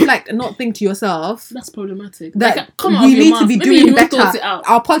not reflect and not think to yourself, that's problematic. That like, we need to be doing better.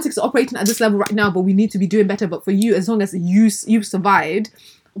 Our politics are operating at this level right now, but we need to be doing better. But for you, as long as you've survived,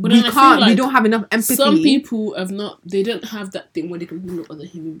 we don't have enough empathy. Some people they don't have that thing where they can look at other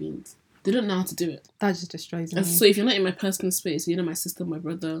human beings. They don't know how to do it. That just destroys me. So if you're not in my personal space, you're not my sister, my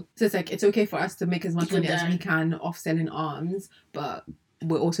brother. So it's like, it's okay for us to make as much money as we can off selling arms, but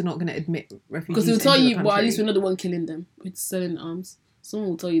we're also not going to admit refugees. Because they'll tell you, well, at least we're not the one killing them. It's selling arms. Someone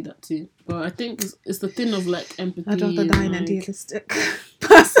will tell you that too. But I think it's the thing of like empathy. I'd rather die an idealistic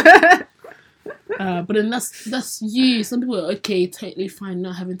person. But then that's you. Some people are okay, totally fine,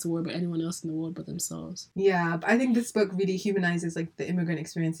 not having to worry about anyone else in the world but themselves. Yeah, but I think this book really humanizes like the immigrant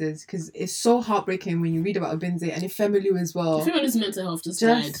experiences, because it's so heartbreaking when you read about Obinze and Ifemelu as well. Ifemelu's mental health just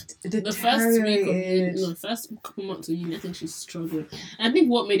died. The first couple months of uni, I think she struggled. And I think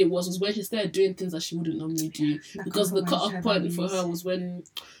what made it worse was when she started doing things that she wouldn't normally do. Because the cut-off point for her was when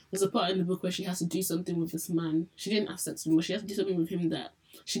there's a part in the book where she has to do something with this man. She didn't have sex with him, but she has to do something with him that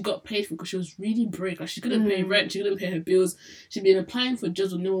she got paid for because she was really broke. Like, she couldn't pay rent, she couldn't pay her bills. She'd been applying for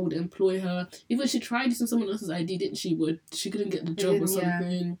jobs where no one would employ her. Even she tried using someone else's ID, didn't she? But she couldn't get the job or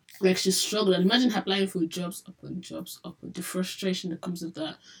something. Like, she struggled. And imagine applying for jobs upon the frustration that comes with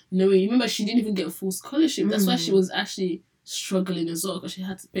that. Knowing, remember, she didn't even get a full scholarship. That's why she was actually struggling as well, because she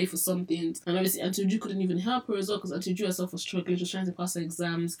had to pay for something. And obviously Auntie Uju couldn't even help her as well, because Auntie Uju herself was struggling. She was trying to pass her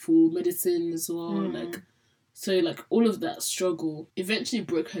exams for medicine as well. So, all of that struggle eventually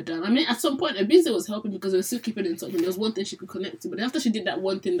broke her down. I mean, at some point, Obinze was helping because they were still keeping in touch, and there was one thing she could connect to. But after she did that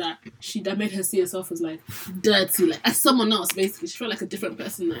one thing that made her see herself as, dirty, as someone else, basically. She felt like a different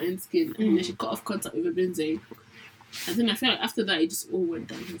person in her own skin. And then she cut off contact with Obinze. And then I feel like after that, it just all went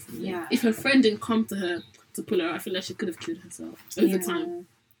downhill from there. Yeah. If her friend didn't come to her to pull her out, I feel like she could have killed herself over time.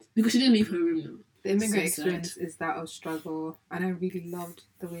 Because she didn't leave her room now. The immigrant experience is that of struggle, and I really loved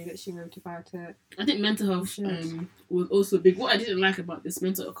the way that she wrote about it. I think mental health was also big. What I didn't like about this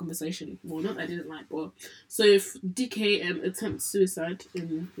mental health conversation, well, not I didn't like, but so if DK attempts suicide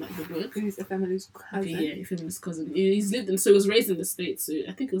in like the book, who's Efemelu's cousin? Okay, yeah, Efemelu's cousin. He's lived in, so he was raised in the States. So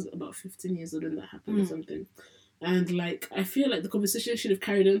I think it was about 15 years old when that happened or something. And, like, I feel like the conversation should have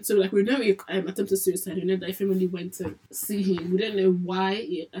carried on. So, like, we know he attempted suicide. We know that Efemelu went to see him. We don't know why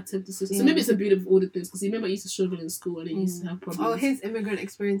he attempted suicide. So, maybe it's a bit of all the things. Because remember, he used to struggle in school and he used to have problems. Oh, his immigrant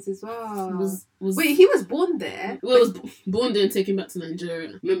experience as well. Wait, he was born there? Well, he was born there and taken back to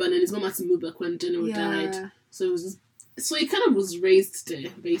Nigeria. Remember, and then his mom had to move back when General died. So, it was just... So he kind of was raised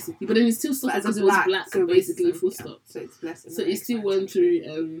there, basically. But then he still suffered because he was black, so basically, full stop. So it's less. So he still went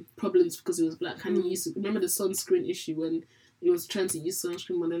through problems because he was black. And he used to... Remember the sunscreen issue when he was trying to use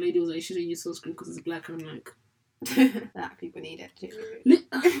sunscreen when the lady was like, you shouldn't use sunscreen because it's black. I'm like... Black people need it too.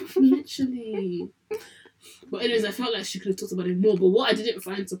 Literally. But anyways, I felt like she could have talked about it more. But what I didn't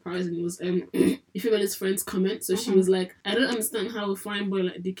find surprising was Ifemelu's friend's comment. So she was like, I don't understand how a fine boy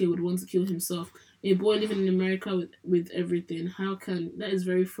like DK would want to kill himself. A boy living in America with everything. How can... That is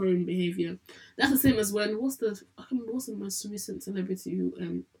very foreign behaviour. That's the same as when... I can't remember what's the most recent celebrity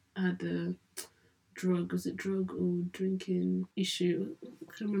who had a drug... Was it drug or drinking issue?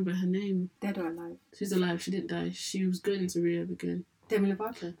 I can't remember her name. Dead or alive? She's alive. She didn't die. She was going into rehab again. Demi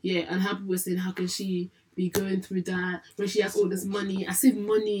Lovato? Yeah, and how people were saying, how can she be going through that when she has all this money? As if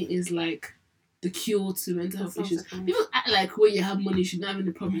money is like the cure to mental health issues. People act like when you have money, you shouldn't have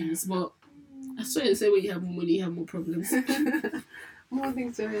any problems, but I swear to say when you have more money, you have more problems. More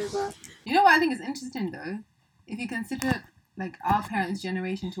things to hear about. You know what I think is interesting though? If you consider like our parents'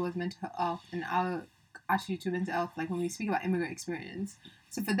 generation towards mental health and our attitude to mental health, like when we speak about immigrant experience,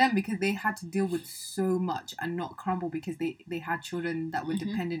 so for them, because they had to deal with so much and not crumble because they had children that were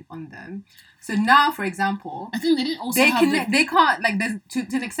dependent on them. So now, for example, I think they didn't also they can't, like, there's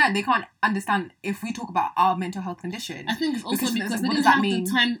to an extent they can't understand if we talk about our mental health condition. I think it's also because they didn't have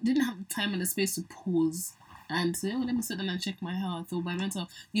the time and the space to pause and say, oh, let me sit down and check my health or my mental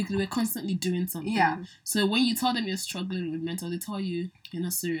health. We're constantly doing something. Yeah. So when you tell them you're struggling with mental, they tell you you're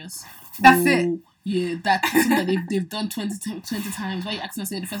not serious. That's it. Yeah, that's something that they've done 20 times. Why are you acting like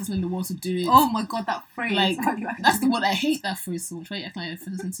you're the first person in the world to do it? Oh my god, that phrase. Like, that's the word. I hate that phrase so much. Why are you acting like you're the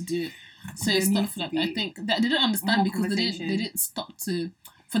first person to do it? So it's stuff like, I think that they didn't understand because they didn't stop to...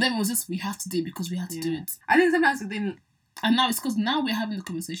 For them, it was just, we have to do it because we have to do it. I think sometimes within... And now it's because now we're having the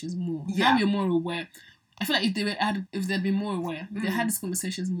conversations more. Yeah. Now we're more aware. I feel like if they'd been more aware, if they had these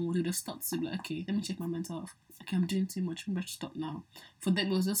conversations more, they would have stopped to be like, okay, let me check my mental health. Okay, I'm doing too much. Maybe I should stop now. For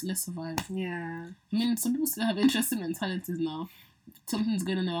them, it was just let's survive. Yeah. I mean, some people still have interesting mentalities now. Something's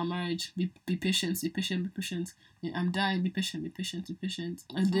going on in our marriage. Be patient. Yeah, I'm dying. Be patient.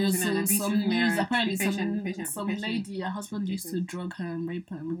 And there's some news. Apparently, some lady, her husband used to drug her and rape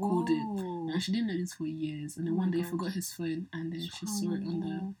her and record it, and she didn't know this for years. And then one day forgot his phone, and then she saw it on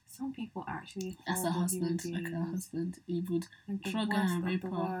the. Some people actually. That's her husband. Like her husband, he would drug her and rape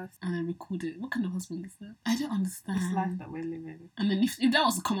her, and then record it. What kind of husband is that? I don't understand. It's life that we're living. And then if that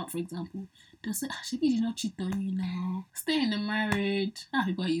was to come up, for example, they'll say, Shebi did not cheat on you now. Stay in the marriage.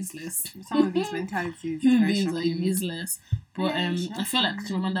 People are useless. Some of these mentalities. Human beings are useless. But I feel like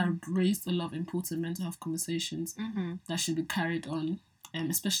Chimamanda raised a lot of important mental health conversations that should be carried on.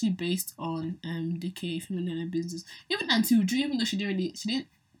 Especially based on DK, Efemelu and business. Even Auntie Uju, even though she didn't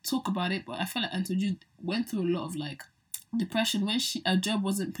talk about it, but I feel like Auntie Uju went through a lot of like depression when her job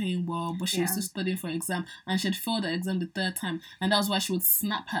wasn't paying well, but she was still studying for an exam, and she had failed the exam the third time, and that was why she would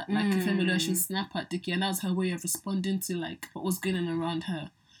snap at Efemelu, she would snap at Dickie, and that was her way of responding to like what was going on around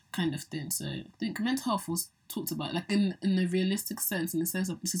her, kind of thing. So I think mental health was talked about like in a realistic sense, in the sense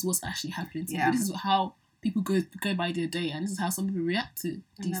of this is what's actually happening to me. This is how people go by their day, and this is how some people react to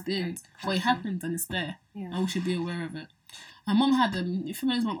these things. But it happens and it's there, and we should be aware of it. My mom had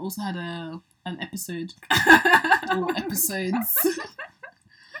Efemelu's mom also had an episode or episodes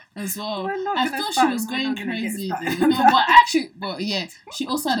as well. I thought she was going crazy though. No, but yeah, she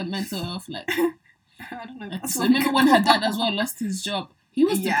also had a mental health like. I don't know. So remember when her dad as well lost his job? He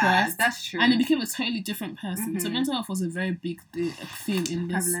was depressed. That's true. And he became a totally different person. So mental health was a very big theme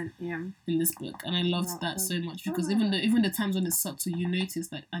in this book, and I loved that so much because even the times when it's subtle, you notice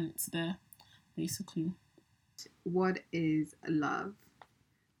and it's there, basically. What is love?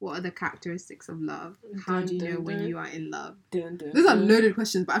 What are the characteristics of love? How do you know when you are in love? Those are loaded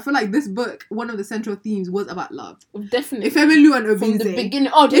questions, but I feel like this book, one of the central themes was about love. Definitely. Ifemelu and Obinze. From the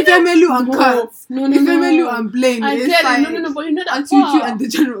beginning. Oh, Ifemelu and Kurt. Ifemelu and Blaine. I get it. No, but you know that part. Tutu and the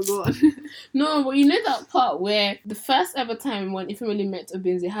general go on. No, but you know that part where the first ever time when Ifemelu met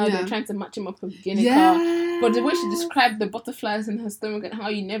Obinze, how they're trying to match him up with Ginika. But the way she described the butterflies in her stomach and how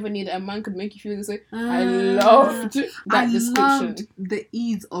you never need a man could make you feel this way. I loved that description. Loved the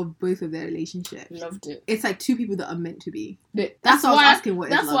ease of both of their relationship. Loved it. It's like two people that are meant to be. That's why I was asking what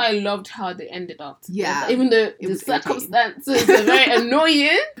is love. That's why I loved how they ended up. Yeah. Even though the circumstances are very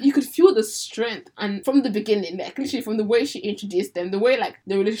annoying, you could feel the strength. And from the beginning, like literally from the way she introduced them, the way like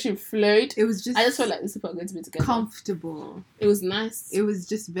the relationship flowed, it was just, I just felt like these people are going to be together. Comfortable. It was nice. It was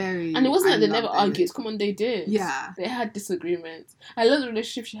just very... And it wasn't like they never argued. Come on, they did. Yeah. They had disagreements. I love the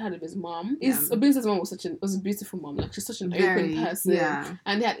relationship she had with his mom. Obinze's mom was a beautiful mom. Like she's such an open person. Yeah.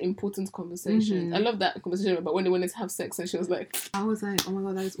 And they had important conversations. I love that conversation about when they wanted to have sex and she was like... I was like, oh my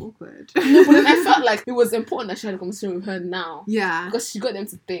god, that is awkward. No, but then I felt like it was important that she had a conversation with her now. Yeah. Because she got them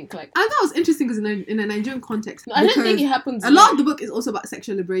to think. Like, I thought it was interesting because in a Nigerian context... No, I don't think it happens... A lot of the book is also about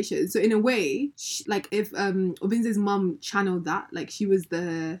sexual liberation. So in a way, like if Obinze's mom channeled that, like she was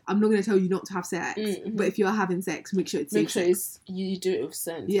the... I'm not going to tell you not to have sex, but if you're having sex, make sure it's safe. Make sure you do it with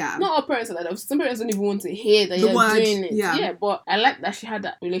sense. Yeah. Not all parents are like that. Some parents don't even want to hear that you're doing it. Yeah, but I like that she had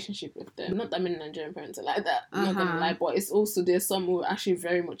that relationship with them. Not that many Nigerian parents are like that. I'm not gonna lie, but it's also there's some who are actually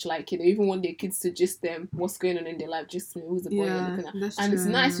very much like it. They even want their kids to gist them what's going on in their life, just me, who's the boy you're looking at. And it's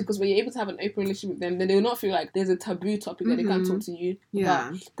nice because when you're able to have an open relationship with them, then they will not feel like there's a taboo topic that they can't talk to you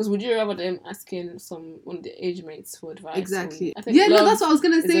about. Because would you rather them asking one of their age mates for advice? Exactly. I think that's what I was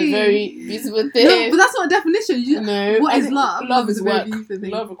gonna say. It's a very beautiful thing. No, but that's not a definition. What is love? Love is work.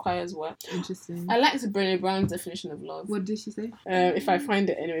 Love requires work. Interesting. I liked Brené Brown's definition of love. What did she say? If I find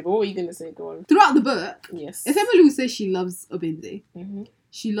it anyway. But what were you gonna say? Go on. Throughout the book, yes, if Emily would say she loves Obinze,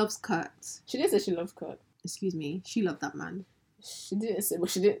 she loves Kurt. She didn't say she loved Kurt. Excuse me. She loved that man. She didn't say, but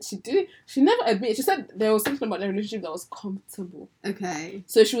she did. She never admitted. She said there was something about their relationship that was comfortable. Okay.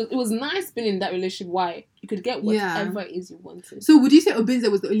 So it was nice being in that relationship. Why? You could get whatever it is you wanted. So would you say Obinze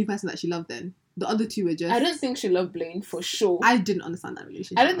was the only person that she loved then? The other two were just... I don't think she loved Blaine, for sure. I didn't understand that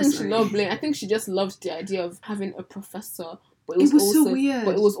relationship. I don't think she loved Blaine. I think she just loved the idea of having a professor. But it was also so weird.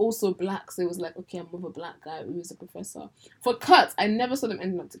 But it was also black, so it was like, okay, I'm with a black guy who is a professor. For Kurt, I never saw them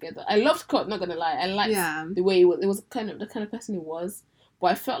ending up together. I loved Kurt, not gonna lie. I liked the way he was. It was the kind of person he was. But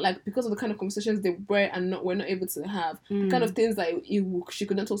I felt like because of the kind of conversations they were not able to have, the kind of things that she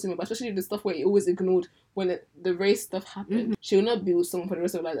could not talk to him about, especially the stuff where he always ignored when the race stuff happened. She will not be with someone for the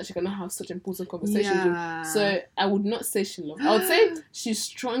rest of her life that she cannot have such important conversations with. So I would not say she loved. I would say she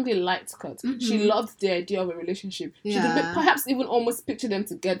strongly liked Kurt. She loved the idea of a relationship. She could perhaps even almost picture them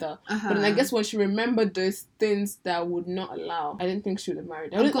together. But then I guess when she remembered those things that would not allow, I didn't think she would have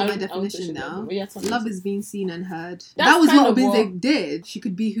married. I've got my definition now. Love is being seen and heard. That was what Obinze did. She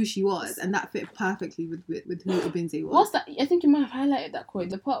could be who she was, and that fit perfectly with who Obinze was. What's that? I think you might have highlighted that quote.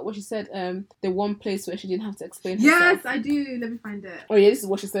 The part where she said, the one place where she didn't have to explain herself. Yes, I do. Let me find it. Oh yeah, this is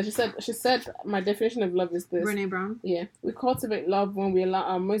what she said. She said, my definition of love is this. Brené Brown. Yeah. We cultivate love when we allow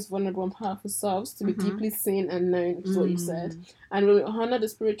our most vulnerable and powerful selves to be deeply seen and known, which is what you said. And when we honor the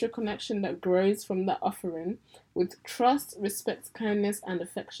spiritual connection that grows from that offering with trust, respect, kindness, and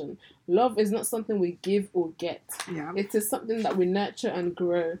affection. Love is not something we give or get. Yeah. It is something that we nurture and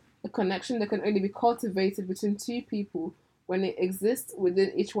grow. A connection that can only be cultivated between two people. When it exists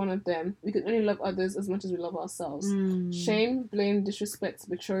within each one of them, we can only love others as much as we love ourselves. Shame, blame, disrespect,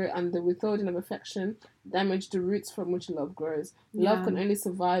 betrayal, and the withholding of affection damage the roots from which love grows. Love can only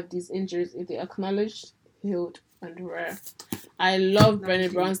survive these injuries if they are acknowledged, healed, and rare. I love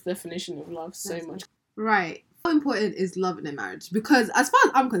Brené Brown's definition of love so much. Right. How important is love in a marriage? Because as far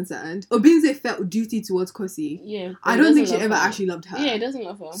as I'm concerned, Obinze felt duty towards Kosi. Yeah. I don't think she ever actually loved her. Yeah, he doesn't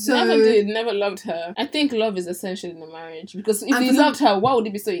love her. So, never loved her. I think love is essential in a marriage. Because if he loved her, why would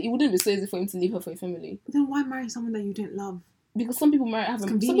it be so... It wouldn't be so easy for him to leave her for a family. But then why marry someone that you don't love? Because some people have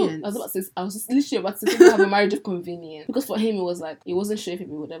convenience. I was literally about to say people have a marriage of convenience. Because for him, it was like, he wasn't sure if he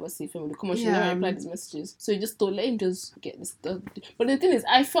would ever see family. Come on, she never replied his messages. So he just thought, let him just get this done. But the thing is,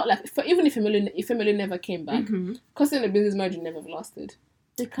 I felt like, even if Emily never came back, Kosi and Obinze's marriage would never have lasted.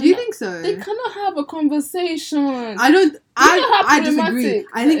 Do you think so? They cannot have a conversation. I disagree.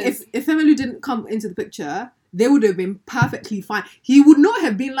 I think if Emily didn't come into the picture, they would have been perfectly fine. He would not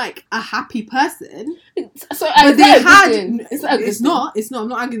have been like a happy person. So but they had. It's not. I'm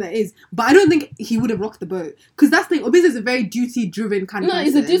not arguing that it is. But I don't think he would have rocked the boat, because that's the thing. Obinze is a very duty-driven kind of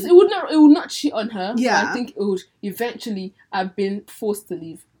person. It would not cheat on her. Yeah. But I think it would eventually have been forced to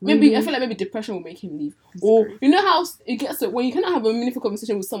leave. Maybe I feel like maybe depression will make him leave. Or you know how it gets to when you cannot have a meaningful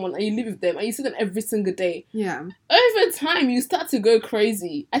conversation with someone and you live with them and you see them every single day. Yeah. Over time, you start to go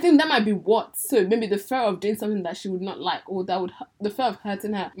crazy. I think that might be what. So maybe the fear of doing something that she would not like, or the fear of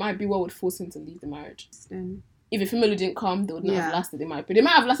hurting her, might be what would force him to leave the marriage. If a family didn't come, they would not have lasted, in my opinion. They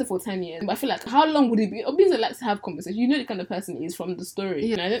might have lasted for 10 years. But I feel like, how long would it be? Obviously, likes to have conversations. You know the kind of person he is from the story.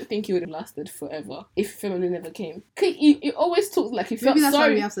 Yeah. And I don't think he would have lasted forever if family never came. He always talks like he felt sorry. Maybe that's why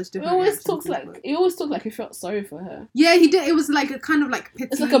we have such different he always talks like he felt sorry for her. Yeah, he did. It was like a kind of like pity.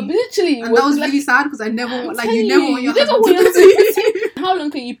 It's like a literally. And that was like, really sad because I never, like, you never want your husband to pity. How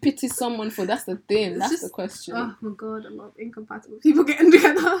long can you pity someone for? That's the thing. That's the question. Oh my god, a lot of incompatible people getting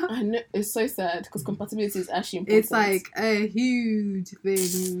together. I know, it's so sad because compatibility is actually important. It's like a huge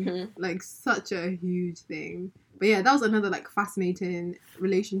thing, like such a huge thing. But yeah, that was another like fascinating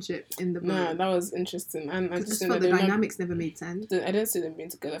relationship in the book. No, that was interesting, and I just felt the dynamics never made sense. I didn't see them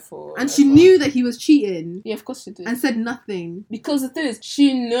being together for. And she knew that he was cheating. Yeah, of course she did. And said nothing because the thing is,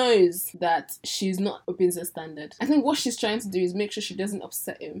 she knows that she's not a business standard. I think what she's trying to do is make sure she doesn't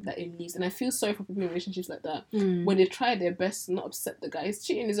upset him that he leaves. And I feel sorry for people in relationships like that when they try their best to not upset the guy. It's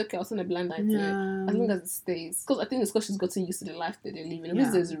cheating is okay. I'll send a blind eye to it as long as it stays. Because I think it's because she's gotten used to the life that they're living.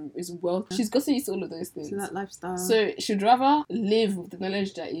 Is wealth. She's gotten used to all of those things. To that lifestyle. So she'd rather live with the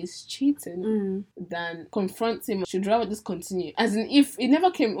knowledge that he's cheating than confront him. She'd rather just continue. As in, if he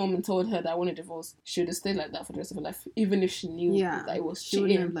never came home and told her that I want a divorce, she would have stayed like that for the rest of her life. Even if she knew that it was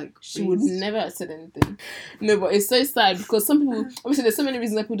cheating, she would never have said anything. No, but it's so sad because some people, obviously there's so many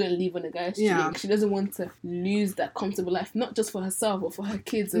reasons why people don't leave when a guy is cheating. She doesn't want to lose that comfortable life, not just for herself, but for her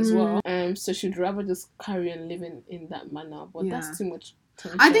kids as well. So she'd rather just carry on living in that manner. But that's too much.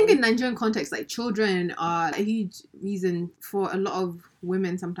 I think in Nigerian context, like, children are a huge reason for a lot of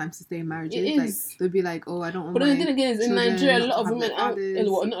women sometimes to stay in marriages. It is. Like, they'll be like, oh, I don't want But then again, in Nigeria, a lot of women not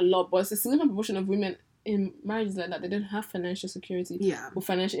a lot, but it's a significant proportion of women in marriages like that, they don't have financial security or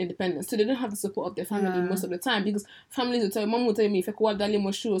financial independence, so they don't have the support of their family most of the time, because families will tell you, mom will tell me, if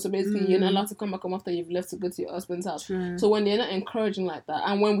so basically you're not allowed to come back home after you've left to go to your husband's house. So when they're not encouraging like that,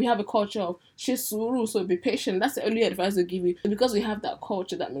 and when we have a culture of suru, so be patient, that's the only advice they give you, because we have that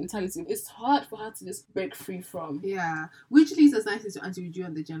culture, that mentality, it's hard for her to just break free from. Which leads us nicely to Auntie Uju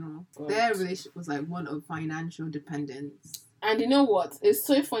and the General. Their relationship was like one of financial dependence. And you know what? It's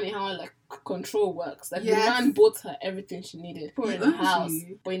so funny how like control works. Like the man bought her everything she needed, put her in the house,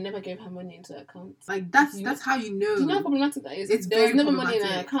 but he never gave her money into her account. Like that's how you know. Do you know how problematic that is? There was never money in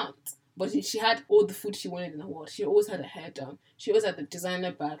her account, but she had all the food she wanted in the world. She always had her hair done. She always had the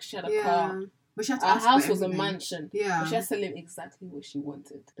designer bag. She had a car. But she had to her house was a mansion. But she had to tell him exactly what she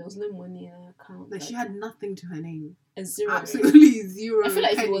wanted. There was no money in her account. Like she had nothing to her name. A zero. Absolutely zero. I feel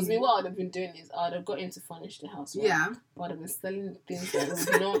like if it was me, what I would have been doing is I would have got him to furnish the house. Right? But I would have been selling things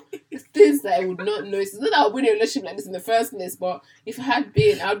that I would not know. It's not that I would be in a relationship like this in the first place, but if I had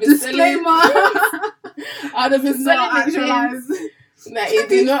been, I would be selling. I would have been selling things. Like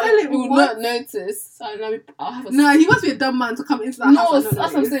it would not notice. So now I'll have No, he must be a dumb man to come into that house. No, that's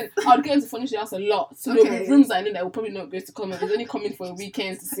what I'm saying. I would get him to furnish the house a lot. So there were rooms I know that will probably not go to come. He's only coming for a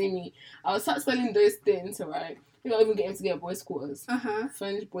weekend to see me. I would start selling those things, right? Maybe I'll even get him to get boys' quarters.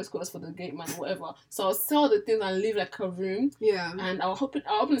 Furnish boys' quarters for the gate man, whatever. So I'll sell the things and leave like a room. And I'll open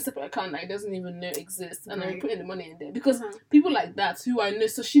a separate account that he doesn't even know exists. And I'll put in the money in there. Because people like that who I know,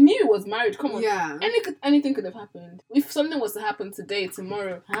 so she knew he was married. Come on. Anything could have happened. If something was to happen today,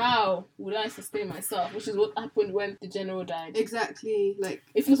 tomorrow, how would I sustain myself? Which is what happened when the General died. Exactly. Like,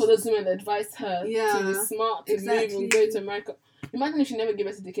 if not for those women that advised her to be smart, to move and go to America. Imagine if she never gave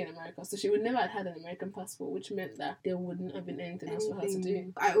us a dick in America, so she would never have had an American passport, which meant that there wouldn't have been anything else for her to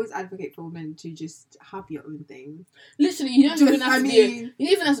do. I always advocate for women to just have your own thing. Literally, you don't even have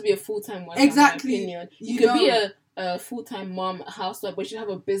to be a full-time wife. Exactly. In my opinion. You could be a full-time mom, a housewife, but you should have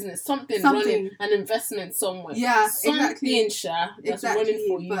a business, something running, an investment somewhere. Something, that's running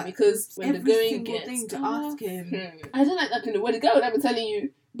for you, because when the going gets to ask him. I don't like that in the way the guy would ever telling you,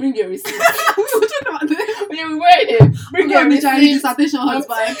 bring your receipt. We were talking about this. When you're wearing it, bring your receipt.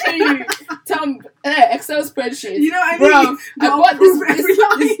 Tell Excel spreadsheet. You know what I mean? Bro, I bought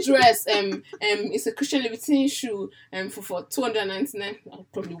this dress. It's a Christian Louboutin shoe. For $299,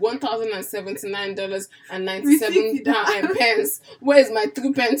 probably $1,079.97 pence. Where is my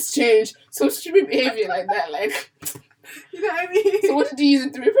 3 pence change? So stupid behavior like that, like. You know what I mean? So what did you use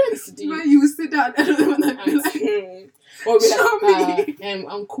the 3 pence to do? Man, you would sit down and be like, or be show like,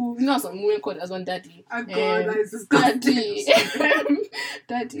 uncle, you know some women called as one daddy. oh God, that is disgusting.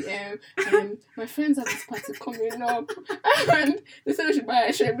 Daddy, my friends have this party coming up, and they said we should buy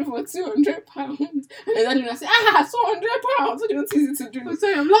a shirt for £200. And then daddy will say, £200. What do you want easy to do? I'm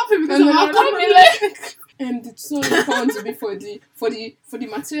sorry, I'm laughing because And I'm then I'll be laughing. like, the £200 will be for the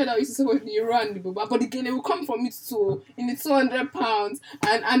material that we used to sell with the Iran, but again it will come from it too in the £200,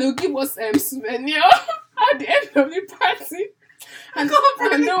 and they'll give us souvenir at the end of the party. And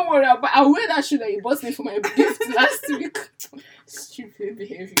don't worry, but I'll wear that shoe that you bought me for my gift last week. Stupid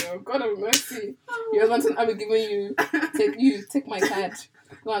behavior. God have mercy. Your husband I'll be giving you take my card.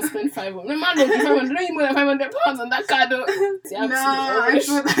 Go and spend 500. No man, don't give 500. Don't more than £500 on that card. I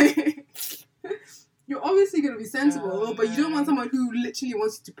feel like you're obviously gonna be sensible, but you don't want someone who literally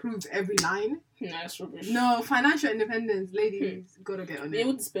wants you to prove every line. No, that's rubbish. No, financial independence, ladies, gotta get on it. Be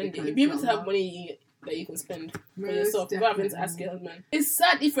able to spend it. Be able to have money that you can spend for yourself without having to ask your husband. It's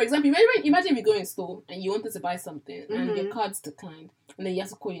sad if, for example, imagine if you go in store and you wanted to buy something and your card's declined, and then you have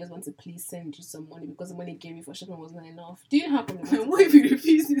to call your husband to please send you some money because the money you gave you for shopping was not enough. Do you know how problem? What if you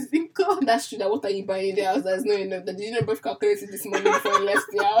refuse his income? That's true. That what are you buying in the house that's not enough? That you know both calculated this money before you left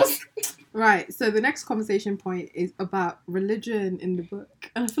the house. Right, so the next conversation point is about religion in the book.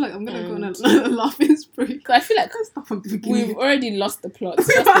 And I feel like I'm going to go on a laughing spree. I feel like start from the beginning. We've already lost the plot. That's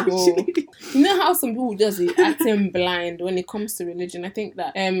the goal. You know how some people just acting blind when it comes to religion? I think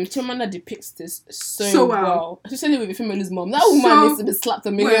that Chimamanda depicts this so well. Especially with Ifemelu's mom. That woman needs to be slapped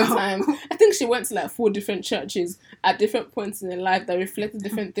a million times. I think she went to like 4 different churches at different points in her life that reflected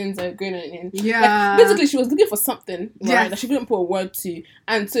different things that were going on. Yeah. Like, basically, she was looking for something that she couldn't put a word to.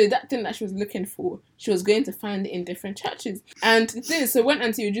 And so that thing that she was looking for, she was going to find it in different churches. And the thing is, so when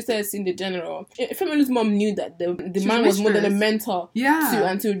Auntie Uju started seeing the general, Ifemelu's mom knew that the man was more than a mentor to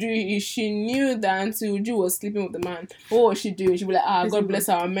Auntie Uju. She knew that Auntie Uju was sleeping with the man. What would she do? She'd be like, God bless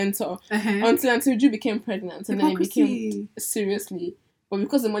her mentor. Until Auntie Uju became pregnant. And then it became, seriously. But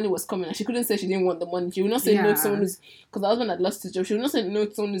because the money was coming and she couldn't say she didn't want the money, she would not say no to someone who's, because the husband had lost his job, she would not say no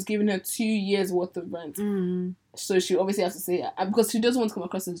to someone who's giving her 2 years worth of rent. So she obviously has to say, because she doesn't want to come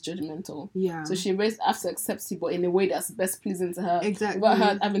across as judgmental. Yeah. So she has to accept you, but in a way that's best pleasing to her. Exactly. Without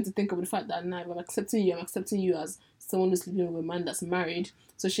her having to think of the fact that, nah, if I'm accepting you as someone who's living with a man that's married.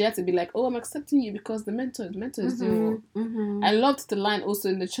 So she had to be like, I'm accepting you because the mentor is doing well. I loved the line also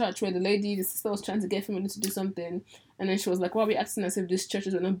in the church where the sister was trying to get family to do something. And then she was like, why are we acting as if these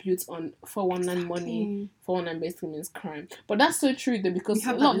churches were not built on 419 money? 419 basically means crime. But that's so true though, because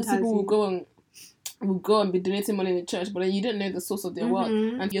a lot of people will go and be donating money in the church, but then you don't know the source of their wealth.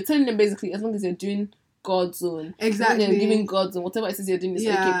 And you're telling them basically, as long as you're doing God's own. Exactly. You're giving God's own, whatever it says you're doing is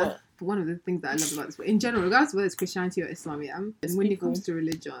okay, but one of the things that I love about this, but in general, regardless of whether it's Christianity or Islam, and when it comes to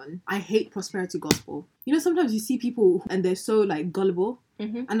religion, I hate prosperity gospel. You know, sometimes you see people and they're so like gullible,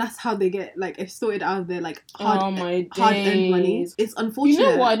 and that's how they get like extorted out of their like hard-earned money. It's unfortunate. You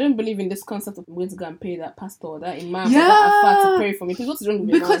know what? I don't believe in this concept of going to go and pay that pastor or that imam or that afar to pray for me. Because what's wrong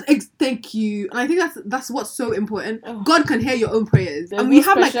with because thank you, and I think that's what's so important. God can hear your own prayers, and we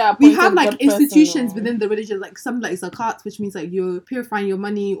have like institutions within the religion, like some like zakat, which means like you're purifying your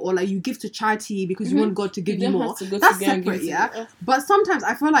money, or like you give to charity because you want God to give you more. That's separate, But sometimes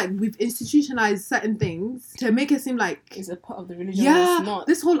I feel like we've institutionalized certain things to make it seem like it's a part of the religion. It's not.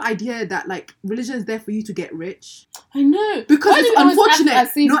 This whole idea that like religion is there for you to get rich. I know, because it's unfortunate.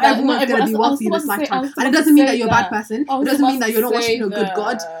 Not everyone's going to be wealthy in this lifetime, and it doesn't mean that you're a bad person. It doesn't mean that you're not worshiping a good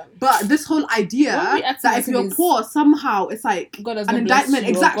God. But this whole idea that if you're poor, somehow it's like an indictment.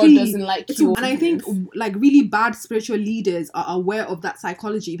 Exactly. God doesn't like you. And I think like really bad spiritual leaders are aware of that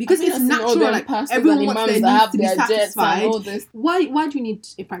psychology because it's natural. Like everyone wants their needs to be satisfied. Why do you need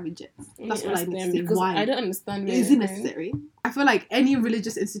a private jet? That's what I need to say. Because why? I don't understand. Is it necessary? I feel like any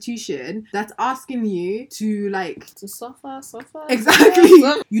religious institution that's asking you to like to suffer exactly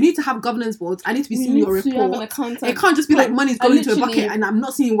you need to have governance boards. I need to be seeing your report. It can't just be like money's going into a bucket and I'm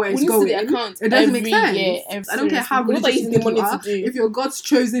not seeing where it's going. It doesn't make sense. I don't care how religious you are. If you're God's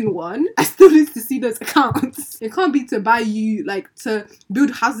chosen one, I still need to see those accounts. It can't be to buy you, like to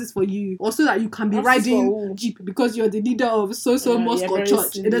build houses for you or so that you can be riding Jeep because you're the leader of so mosque or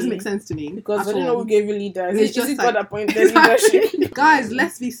church. It doesn't make sense to me. Because I don't know who gave you leaders. It's just God appointed. Guys,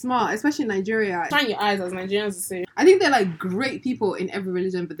 let's be smart, especially in Nigeria. Shine your eyes, as Nigerians say. I think they're like great people in every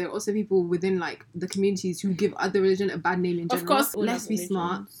religion, but there are also people within like the communities who give other religion a bad name in general. Of course, let's be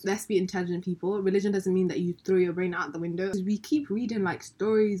smart. Let's be intelligent people. Religion doesn't mean that you throw your brain out the window. We keep reading like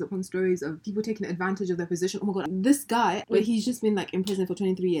stories upon stories of people taking advantage of their position. Oh my god, this guy, but he's just been like in prison for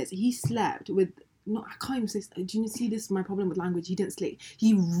 23 years. He slept with no, I can't even say. Do you see this? My problem with language. He didn't slay.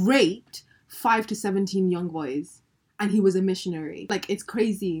 He raped 5 to 17 young boys, and he was a missionary. Like, it's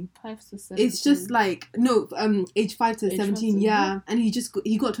crazy. 5 to 17. It's just like no, age 5 to 17. Yeah, and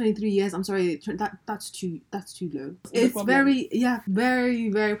he got 23 years. I'm sorry, that's too low. It's very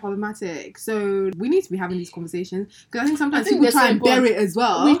very problematic. So we need to be having these conversations, because I think sometimes people try and bury it as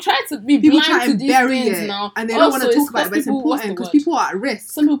well. We try to be people blind try and to these bury things it now, and they don't want to talk about it. But it's important because people are at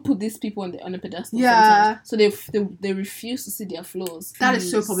risk. Some people put these people on a pedestal. Yeah, sometimes. So they refuse to see their flaws. That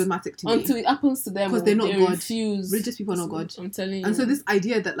is so problematic to me. Until it happens to them, because they're not they God. Refuse. Religious people are not God. I'm telling you. And so this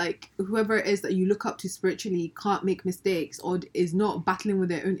idea that like whoever it is that you look up to spiritually can't make mistakes or is not battling with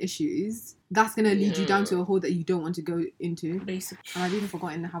their own issues, that's going to lead you down to a hole that you don't want to go into. Basically. And I've even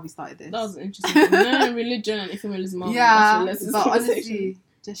forgotten how we started this. That was interesting. No, religion and evangelism. Yeah, but honestly,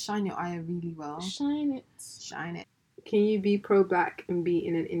 just shine your eye really well. Shine it. Can you be pro-black and be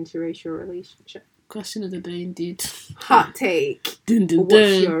in an interracial relationship? Question of the day, indeed. Hot take. Dun, dun, What's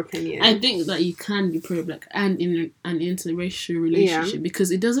dun. your opinion? I think that you can be pro-black and in an interracial relationship because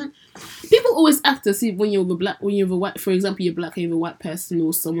it doesn't. People always act as if when you're a white, for example, you're black and you're a white person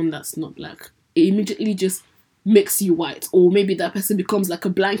or someone that's not black, it immediately just makes you white, or maybe that person becomes like a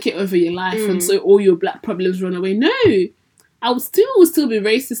blanket over your life, and so all your black problems run away. No. I would still be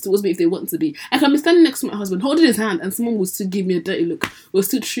racist towards me if they want to be. I can be standing next to my husband, holding his hand, and someone will still give me a dirty look, will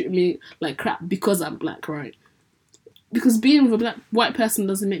still treat me like crap because I'm black, right? Because being with a white person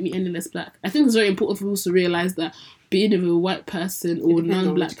doesn't make me any less black. I think it's very important for people to realise that being with a white person or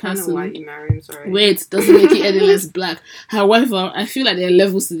non-black person, white you marry, I'm sorry. Wait, doesn't make you any less black. However, I feel like there are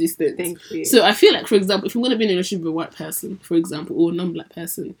levels to these things. Thank you. So I feel like, for example, if I'm going to be in a relationship with a white person, for example, or a non-black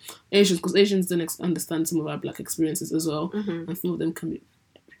person, Asians, because Asians don't understand some of our black experiences as well, and some of them can be...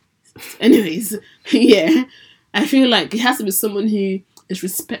 Anyways, yeah, I feel like it has to be someone who is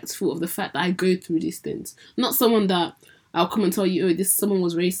respectful of the fact that I go through these things. Not someone that I'll come and tell you, oh, someone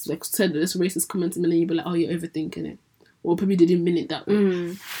was racist, like said this racist comment to me, and you'll be like, oh, you're overthinking it. Or probably didn't mean it that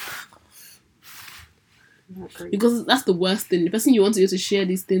way. Because that's the worst thing. The person you want to share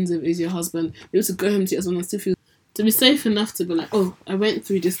these things with is your husband. You want to go home to your husband and still feel to be safe enough to be like, oh, I went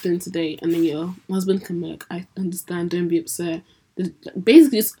through this thing today, and then your husband can be like, I understand, don't be upset.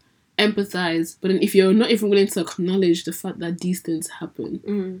 Basically just empathize, but then if you're not even willing to acknowledge the fact that these things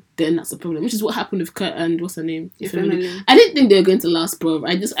happen, then that's a problem. Which is what happened with Kurt and what's her name? Family. I didn't think they were going to last, bro.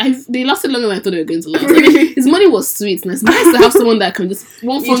 They lasted longer than I thought they were going to last. I mean, his money was sweet, and it's nice to have someone that can just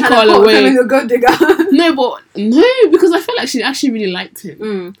one phone call away. No, because I felt like she actually really liked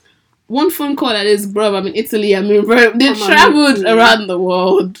him. One phone call that is, bro, I'm in Italy. I mean, bro, they traveled around the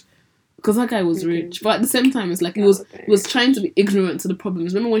world. Because that guy was rich. But at the same time, it's like he was trying to be ignorant to the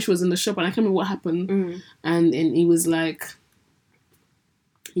problems. Remember when she was in the shop and I can't remember what happened? And he was like,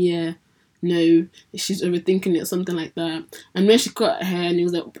 yeah, no, she's overthinking it or something like that. And when she cut her hair, and he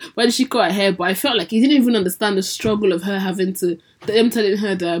was like, why did she cut her hair? But I felt like he didn't even understand the struggle of her having to, them telling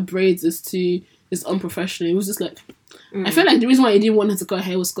her that braids is unprofessional. It was just like, I felt like the reason why he didn't want her to cut her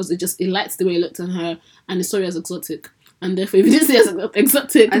hair was because it liked the way it looked on her and he saw it as exotic. And therefore, if you didn't see it as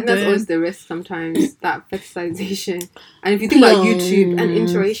exotic, I think that's always the risk sometimes, that fetishization. And if you think about YouTube and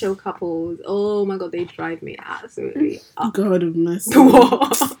interracial couples, oh my god, they drive me absolutely up. God of mercy.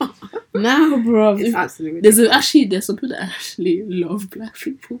 Now, bro, it's absolutely ridiculous. There's some people that actually love black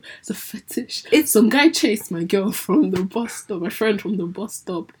people. It's a fetish. Some guy chased my girl from the bus stop, my friend from the bus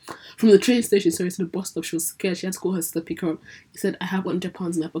stop, from the train station, to the bus stop. She was scared. She had to call her sister to pick her up. He said, I have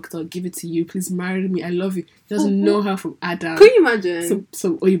 £100 in my pocket. I'll give it to you. Please marry me. I love you. He doesn't know her from Adam. Can you imagine?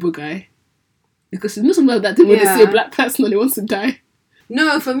 Some Oyibo guy. Because you know something like that thing when they see a black person and they want to die.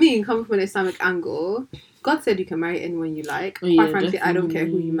 No, for me, coming from an Islamic angle, God said you can marry anyone you like. Quite frankly, definitely. I don't care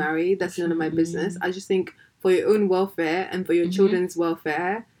who you marry. That's none of my business. I just think for your own welfare and for your children's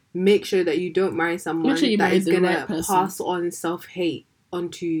welfare, make sure that you don't marry someone that is going to pass on self-hate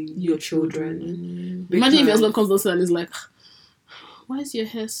onto your children. Imagine if your husband comes down and is like, why is your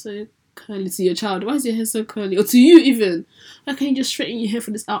hair so curly to your child? Why is your hair so curly? Or to you even. Why can't you just straighten your hair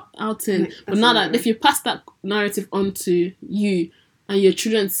for this outing? But now that if you pass that narrative on to you, and your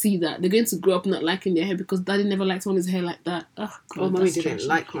children see that, they're going to grow up not liking their hair because daddy never liked someone's hair like that. Oh, God, or mommy didn't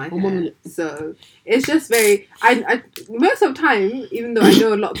like my hair. So it's just very... I most of the time, even though I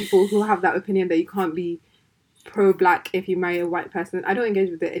know a lot of people who have that opinion that you can't be pro-black if you marry a white person, I don't engage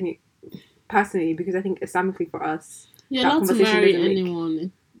with it any personally because I think Islamically for us, you're allowed to marry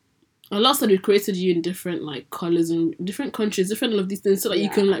anyone. Allah said we created you in different colours and different countries, different all of these things so that you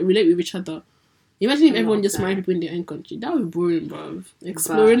can relate with each other. Imagine if everyone just married people in their own country. That would be boring, bro.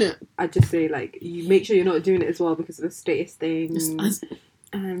 Exploring it. I just say, you make sure you're not doing it as well because of the status thing.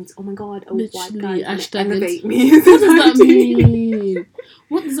 And oh my god, a literally, white guy elevate me. What does that mean?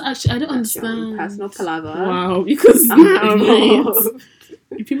 What does actually? I don't understand. Personal palaver. Wow, because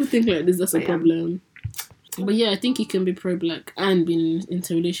if people think like this, that's a problem. But yeah, I think you can be pro-black and be in an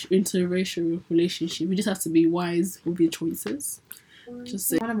interracial relationship. You just have to be wise with your choices. Just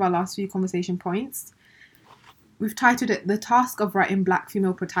say. One of our last few conversation points. We've titled it "The Task of Writing Black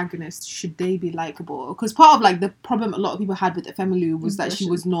Female Protagonists. Should they be likable?" Because part of like the problem a lot of people had with Efemelu was that she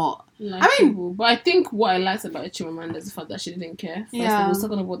was not likable. But I think what I liked about Chimamanda is the fact that she didn't care. First of all,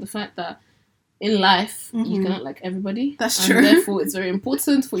 talking about the fact that in life you cannot like everybody. That's true. And therefore, it's very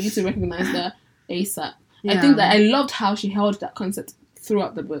important for you to recognize that ASAP. Yeah. I think that I loved how she held that concept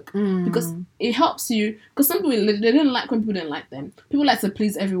throughout the book because it helps you. Because some people they don't like when people don't like them. People like to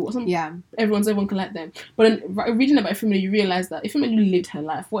please everyone. Everyone can like them. But then reading about Efemelu, you realize that Efemelu lived her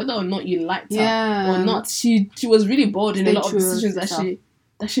life, whether or not you liked her or not. She was really bold in a lot of decisions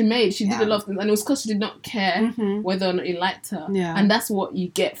that she made. She did a lot of things, and it was because she did not care whether or not you liked her. And that's what you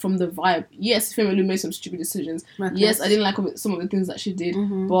get from the vibe. Yes, Efemelu made some stupid decisions. Yes, I didn't like some of the things that she did,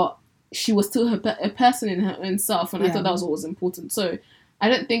 but she was still a person in her own self, and I thought that was what was important. So I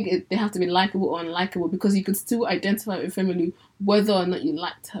don't think they have to be likable or unlikable, because you could still identify with Efemelu whether or not you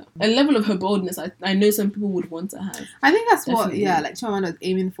liked her. A level of her boldness I know some people would want to have. I think that's definitely what like Chimamanda was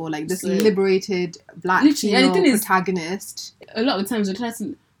aiming for, like this liberated black female protagonist. A lot of the times they try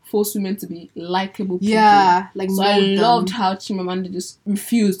to force women to be likable people. So I loved how Chimamanda just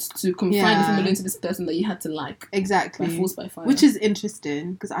refused to confine Efemelu into this person that you had to like. Exactly. By force, by fire. Which is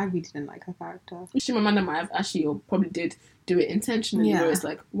interesting, because I really didn't like her character. Chimamanda might have actually, or probably did, do it intentionally, where it's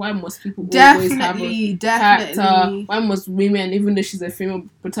like, why must people always have a character? Why must women, even though she's a female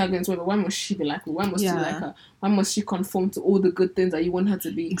protagonist, why must she be like her? Why must you like her? Why must she conform to all the good things that you want her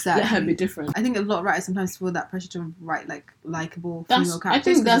to be? Exactly. Let her be different. I think a lot of writers sometimes feel that pressure to write like likable female characters.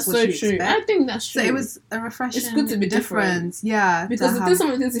 I think that's so true. I think that's true. So it was a refreshing. It's good to be different. Yeah. Because some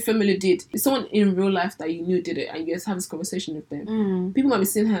of the things Efemelu did, if someone in real life that you knew did it, and you guys have this conversation with them, people might be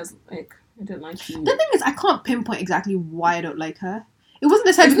seeing her as like, I don't like you. The thing is, I can't pinpoint exactly why I don't like her. It wasn't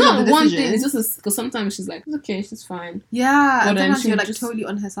necessarily not one thing. It's just because sometimes she's like, it's okay, she's fine. Yeah, and sometimes you're like totally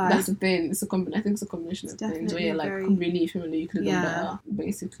on her side. That's the thing. I think it's a combination of things where you're like, really, Efemelu, you could have done better,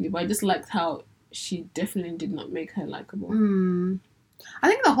 basically. But I just liked how she definitely did not make her likable. I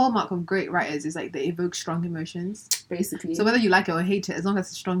think the hallmark of great writers is like they evoke strong emotions, basically. So whether you like it or hate it, as long as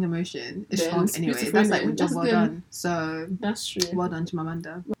it's a strong emotion, it's strong anyway. That's like a job well done. So that's true. Well done,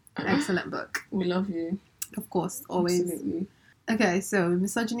 Chimamanda. Excellent book. We love you. Of course, always. Absolutely. Okay, so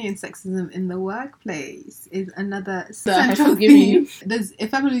misogyny and sexism in the workplace is another central theme. There's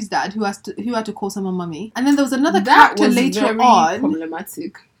Efemelu's dad who had to call someone mummy, and then there was another character later on.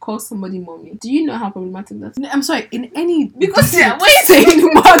 Problematic. Call somebody mommy. Do you know how problematic that is? I'm sorry. In any because what are you saying?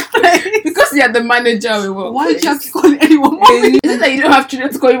 Workplace? Because you're the manager. Why do you have to call anyone mommy? Is it that you don't have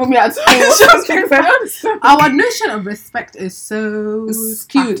children to call you mommy at all? Our notion of respect is so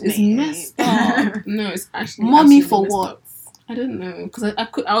skewed. It's messed up. No, it's actually mommy for what? Up. I don't know, because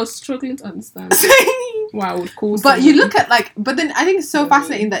I was struggling to understand why I would call. But you look at but then I think it's so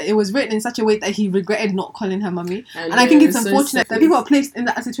fascinating that it was written in such a way that he regretted not calling her mummy, and I think it's unfortunate that people are placed in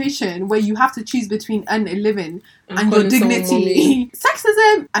that situation where you have to choose between earning a living and your dignity.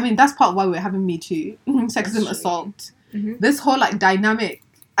 Sexism. I mean, that's part of why we're having Me Too. Sexism, assault. This whole dynamic.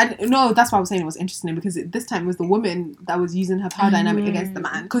 And no, that's why I was saying it was interesting, because this time it was the woman that was using her power dynamic against the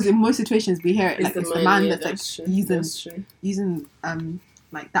man. Because in most situations we hear it it's the man that's using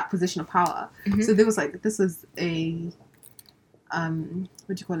that position of power. So there was this was a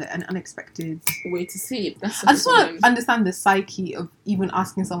what do you call it? An unexpected way to see it. I just want to understand the psyche of even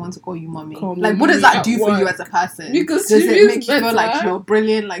asking someone to call you mommy. What does that do for you as a person? Because does it make you feel like you're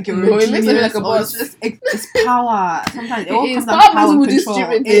brilliant, like you're a genius, or it's power? Sometimes it all comes down to power and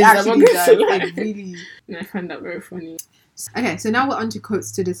control. It actually does. It really. I find that very funny. Okay, so now we're on to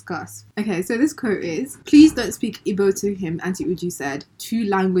quotes to discuss. Okay, so this quote is, "Please don't speak Igbo to him," Auntie Uju said. "2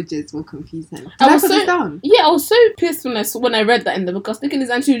 languages will confuse him." I was so pissed when I read that in the book. I was thinking, is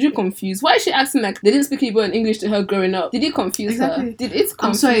Auntie Uju confused? Why is she acting like they didn't speak Igbo and English to her growing up? Did it confuse her? Did it confuse her?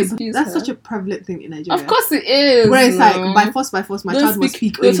 I'm sorry, but that's such a prevalent thing in Nigeria. Of course it is. Where it's by force, my child must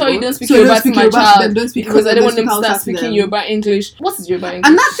speak Igbo. Sorry, don't speak Yoruba to my child. Don't speak because I don't want them to start speaking Yoruba English. What is Yoruba English?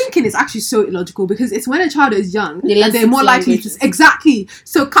 And that thinking is actually so illogical, because it's when a child is young, they're more capitalize exactly.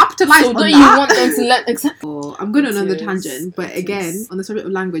 So capitalize on that. You want them to learn exactly. I'm going on another tangent, but again, on the subject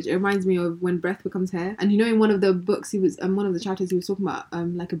of language, it reminds me of When Breath Becomes Hair. And you know, in one of the books, he was one of the chapters he was talking about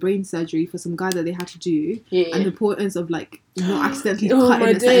like a brain surgery for some guy that they had to do, and the importance of like not accidentally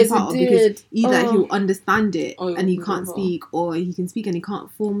cutting a certain part because either he'll understand it and he can't speak, or he can speak and he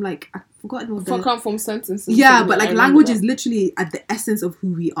can't form like. Can't form sentences. Yeah, but like language is literally at the essence of who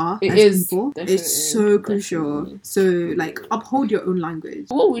we are as people. It's so crucial. So like uphold your own language.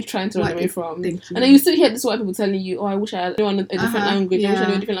 What are we trying to run away from? And then you still hear this white people telling you, "Oh, I wish I had a different language. I wish I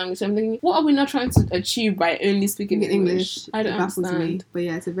knew a different language." So I'm thinking, what are we not trying to achieve by only speaking English? I don't understand. But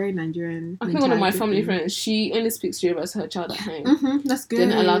yeah, it's a very Nigerian. I think one of my family friends, she only speaks Yoruba to her child at home. That's good. They're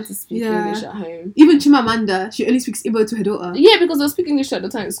not allowed to speak English at home. Even Chimamanda, she only speaks Igbo to her daughter. Yeah, because they'll speak English at the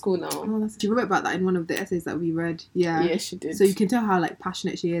time at school now. She wrote about that in one of the essays that we read. Yeah, she did. So you can tell how like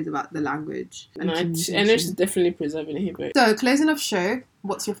passionate she is about the language. I know she's definitely preserving it here. So closing off show,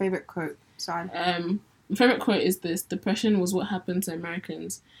 what's your favourite quote? Sorry. My favourite quote is this: "Depression was what happened to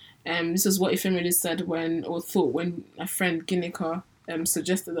Americans." This is what Ifemide said when a friend Ginika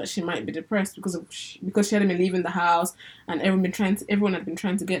suggested that she might be depressed because she hadn't been leaving the house and everyone had been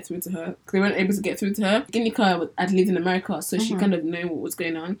trying to get through to her. They weren't able to get through to her. Ginika had lived in America, so she kind of knew what was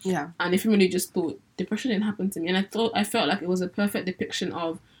going on. Yeah. And Ifemide just thought depression didn't happen to me, and I felt like it was a perfect depiction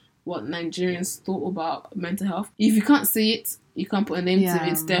of what Nigerians thought about mental health. If you can't see it, you can't put a name to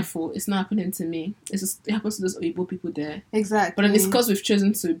it. Therefore, it's not happening to me. It's just it happens to those Igbo people there. Exactly. But then it's because we've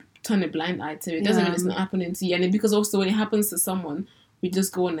chosen to turn a blind eye to it. It doesn't mean it's not happening to you. And because also when it happens to someone, we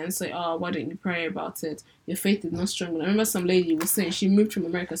just go on and say, "Oh, why don't you pray about it? Your faith is not strong." And I remember some lady was saying she moved from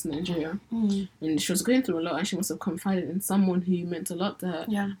America to Nigeria, and she was going through a lot, and she must have confided in someone who meant a lot to her.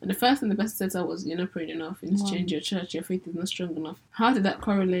 Yeah. And the first thing the pastor said to her was, "You're not praying enough. You need to change your church. Your faith is not strong enough." How did that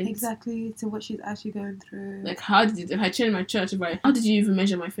correlate? Exactly to what she's actually going through. Like, how did if I change my church? How did you even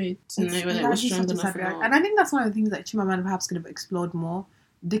measure my faith to know whether it was strong enough or not? And I think that's one of the things that Chimamanda perhaps could have explored more.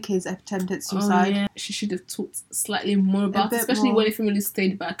 Dicky's attempted suicide. Oh, yeah. She should have talked slightly more about it, especially when the family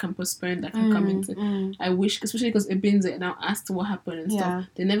stayed back and postponed that can come into. I wish, especially because Ebinze now asked what happened and stuff.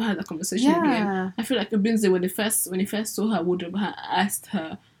 They never had that conversation again. I feel like Ebinze, when he first saw her, would have asked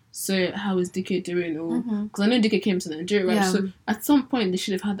her, "So how is Dicky doing?" Or because I know Dicky came to Nigeria, right? So at some point they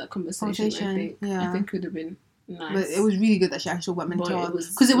should have had that conversation. I think it would have been nice. But it was really good that she actually went mental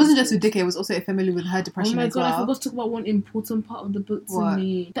because it wasn't just with Dicky, it was also familiar with her depression. Oh my god, well. I forgot to talk about one important part of the book to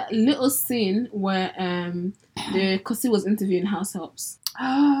me. That little scene where the Kosi was interviewing house helps.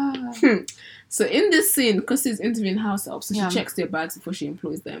 So in this scene, Kosi is interviewing house helps, so she checks their bags before she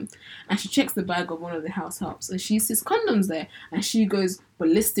employs them, and she checks the bag of one of the house helps, and she sees condoms there, and she goes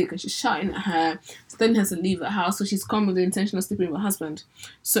ballistic, and she's shouting at her, telling her to leave the house. So she's come with the intention of sleeping with her husband.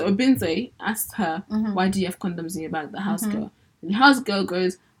 So Obinze asked her, "Why do you have condoms in your bag?" The house girl, and the house girl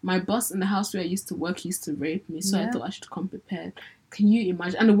goes, "My boss in the house where I used to work used to rape me, so I thought I should come prepared." Can you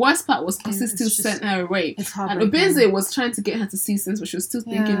imagine? And the worst part was Kosi still sent her away. And Obinze was trying to get her to see sense, but she was still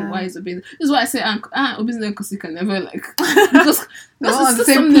thinking, why is Obinze? This is why I say Obinze and Kosi can never because that's on the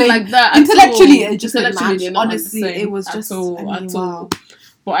same plane like that. Intellectually, it just matched. Honestly, it was just at all.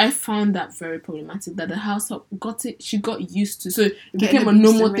 But I found that very problematic, that the house help she got used to. So it became a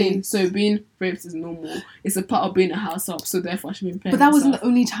normal thing. So being raped is normal. It's a part of being a house help, so therefore she been. But that wasn't the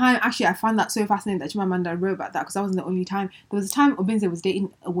only time. Actually, I found that so fascinating that Chimamanda wrote about that, because that wasn't the only time. There was a time Obinze was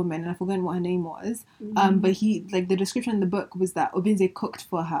dating a woman, and I forgot what her name was. But he, like, the description in the book was that Obinze cooked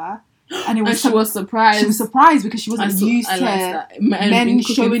for her. And she was surprised. She was surprised because she wasn't used to men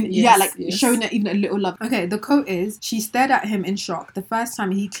showing, showing her even a little love. Okay, the quote is: "She stared at him in shock the first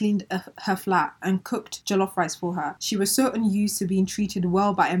time he cleaned her flat and cooked jollof rice for her. She was so unused to being treated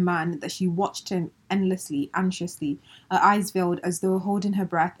well by a man that she watched him endlessly, anxiously, her eyes veiled as though holding her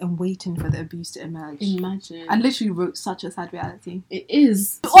breath and waiting for the abuse to emerge." Imagine. I literally wrote such a sad reality. It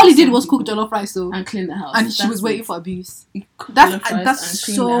is. All he did was cook jollof rice though, and clean the house, and she was waiting for abuse. That's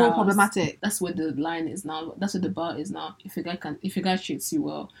so problematic. That's where the line is now. That's where the bar is now. If a guy treats you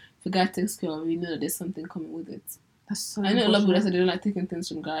well, if a guy takes care of you, know that there's something coming with it. That's so. I know a lot of people that say they don't like taking things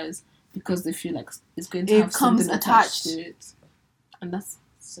from guys because they feel like it's going to have something attached to it, and that's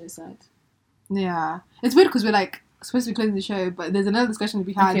so sad. Yeah, it's weird because we're like supposed to be closing the show, but there's another discussion to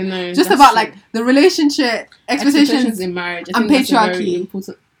be had just about like the relationship expectations in marriage and patriarchy.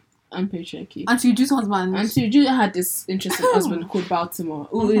 And patriarchy. Auntie Uju's husband. Auntie Uju had this interesting husband called Baltimore.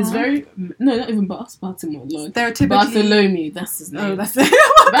 Oh, he's very not even Baltimore. Lord. Bartholomew. That's his name. Oh, that's it.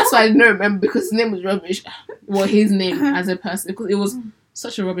 That's why I don't remember, because his name was rubbish. Well, his name as a person, because it was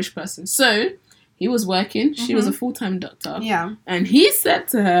such a rubbish person. So he was working. She was a full-time doctor. Yeah. And he said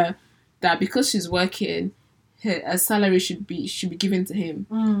to her that because she's working, her salary should be given to him.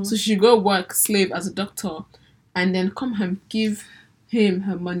 So she should go work slave as a doctor, and then come home, give him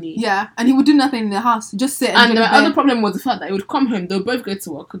her money. Yeah, and he would do nothing in the house, just sit. And the other problem was the fact that he would come home. They'll both go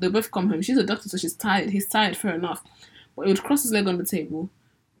to work. They'll both come home. She's a doctor, so she's tired. He's tired, fair enough. But he would cross his leg on the table,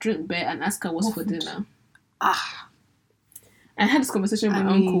 drink beer, and ask her what's for dinner. I had this conversation with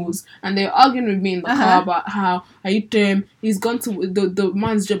my uncles, and they were arguing with me in the car about how he's gone to the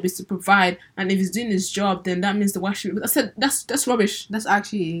man's job is to provide, and if he's doing his job, then that means the wife should. I said that's rubbish. That's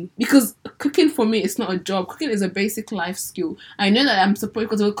actually because cooking for me is not a job. Cooking is a basic life skill. I know that I'm supposed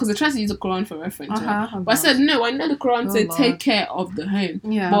because they try to use the Quran for reference, but I said no. I know the Quran said take care of the home.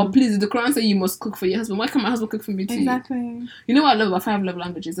 Yeah. But please, the Quran said you must cook for your husband. Why can't my husband cook for me too? Exactly. You know what I love about 5 love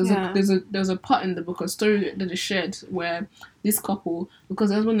languages? There's a part in the book, a story that is shared where this couple, because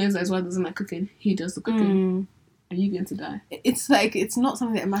the husband knows that his wife doesn't like cooking, he does the cooking. Are you going to die? It's like, it's not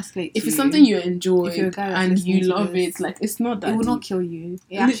something that emasculates if it's something you enjoy and you love it, like, it's not that it will deep. not kill you.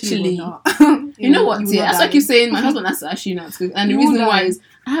 It literally will not. You know what? Yeah, that's why I keep saying my husband has to actually not cook, and the reason why is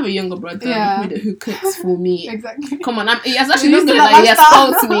I have a younger brother who cooks for me. Exactly. Come on, he has actually looked at it like he has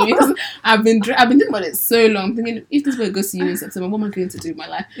faulted me because I've been thinking about it so long. I'm thinking, if this boy goes to uni in September, what am I going to do with my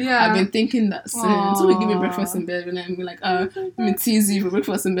life? Yeah. I've been thinking that since. So we give me breakfast in bed, and I'm like, let me tease you for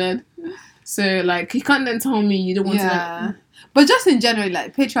breakfast in bed. So, like, he can't then tell me you don't want to, like... But just in general,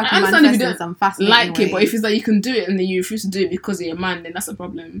 like, patriarchy manifests in some fascinating like ways. It, but if it's like you can do it and then you refuse to do it because you're a man, then that's a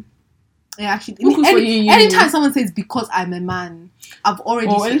problem. Yeah, actually, anytime someone says because I'm a man, I've already...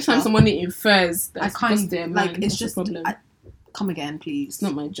 Or anytime somebody infers that I can't, because they're a man, like, it's just a problem. Come again, please. It's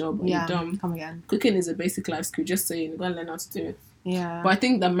not my job. You're dumb. Come again. Cooking is a basic life skill. Just saying, you gotta learn how to do it. Yeah. But I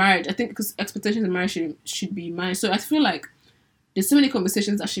think that marriage, because expectations in marriage should be managed. So I feel like there's so many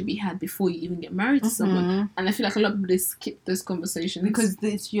conversations that should be had before you even get married to someone, and I feel like a lot of people they skip those conversations because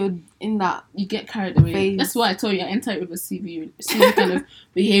you're in that you get carried away. Phase. That's why I told you I enter it with a CV kind of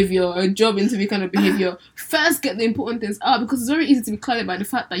behavior, a job interview kind of behavior. First, get the important things out because it's very easy to be clouded by the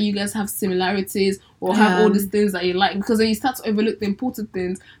fact that you guys have similarities or have all these things that you like. Because then you start to overlook the important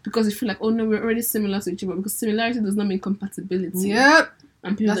things because you feel like, oh no, we're already similar to each other. Because similarity does not mean compatibility. Yep,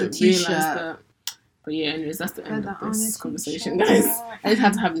 and people don't realize that. But yeah, anyways, that's the end of this conversation, guys. I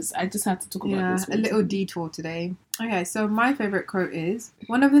just had to talk about this. A little detour today. Okay, so my favourite quote is,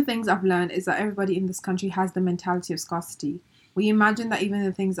 one of the things I've learned is that everybody in this country has the mentality of scarcity. We imagine that even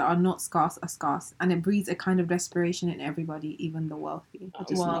the things that are not scarce are scarce, and it breeds a kind of desperation in everybody, even the wealthy.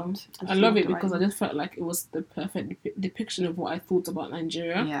 I love it because I just felt like it was the perfect depiction of what I thought about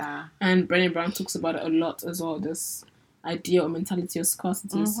Nigeria. Yeah. And Brené Brown talks about it a lot as well, this idea or mentality of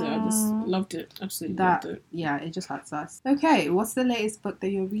scarcity. So I just loved it. Absolutely loved it. Yeah, it just hurts us. Okay, what's the latest book that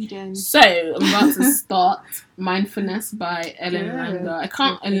you're reading? So I'm about to start Mindfulness by Ellen Langer. I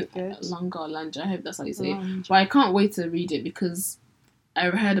can't Langer, I hope that's how you say it. But I can't wait to read it because I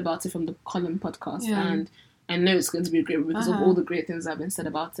heard about it from the Colin podcast and I know it's going to be a great book because of all the great things that have been said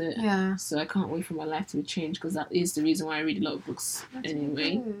about it. Yeah. So I can't wait for my life to be changed because that is the reason why I read a lot of books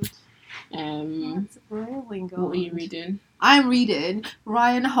anyway. Good. That's really good. What are you reading? I'm reading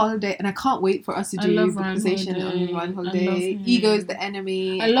Ryan Holiday, and I can't wait for us to do a conversation on Ryan Holiday. Ego is the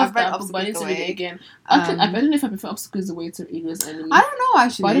Enemy. I love that book, but I need to read it again. I don't know if I prefer Obstacles Away to Ego is the Enemy. I don't know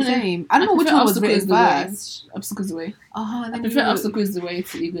actually. I don't know which one was written first. Obstacles Away. I prefer Obstacles Away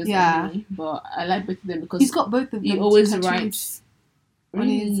to Ego is the Enemy, but I like both of them because he's got both of them. He always writes on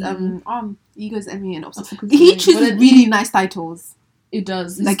his Ego is the Enemy and Obstacles. He chooses really nice titles. It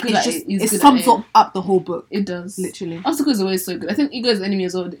does. It sums up the whole book. It does. Literally. Obstacles is always so good. I think Ego is the Enemy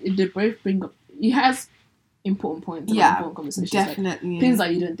as well. They both bring up... He has important points. Important conversations. Definitely. Like, things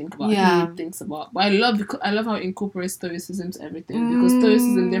that you don't think about. Yeah. He thinks about. But I love how it incorporates Stoicism to everything. Because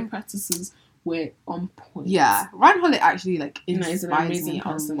Stoicism, their practices were on point. Yeah. Ryan Holiday actually inspires me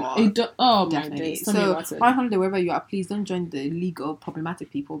a lot. Oh my days. So Ryan Holiday, wherever you are, please don't join the league of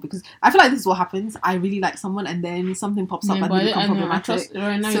problematic people because I feel like this is what happens. I really like someone and then something pops up and they become problematic.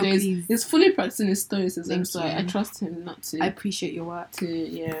 Nowadays, he's fully practicing his Stoicism, so I trust him not to. I appreciate your work. To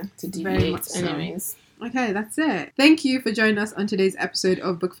deviate. Very much so. Anyways. Okay, that's it. Thank you for joining us on today's episode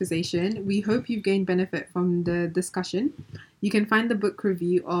of Bookversation. We hope you've gained benefit from the discussion. You can find the book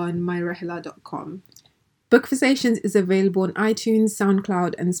review on myrehla.com. Bookversations is available on iTunes,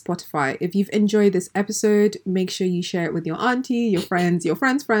 SoundCloud, and Spotify. If you've enjoyed this episode, make sure you share it with your auntie, your friends,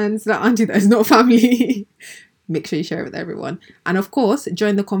 that auntie that is not family. Make sure you share it with everyone. And of course,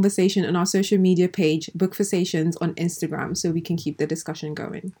 join the conversation on our social media page, Bookversations on Instagram, so we can keep the discussion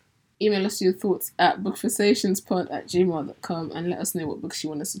going. Email us your thoughts at bookversationspod@gmail.com and let us know what books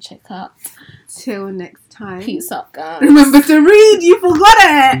you want us to check out. Till next time. Peace out, guys. Remember to read, you forgot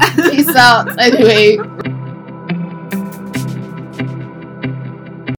it. Peace out. Anyway.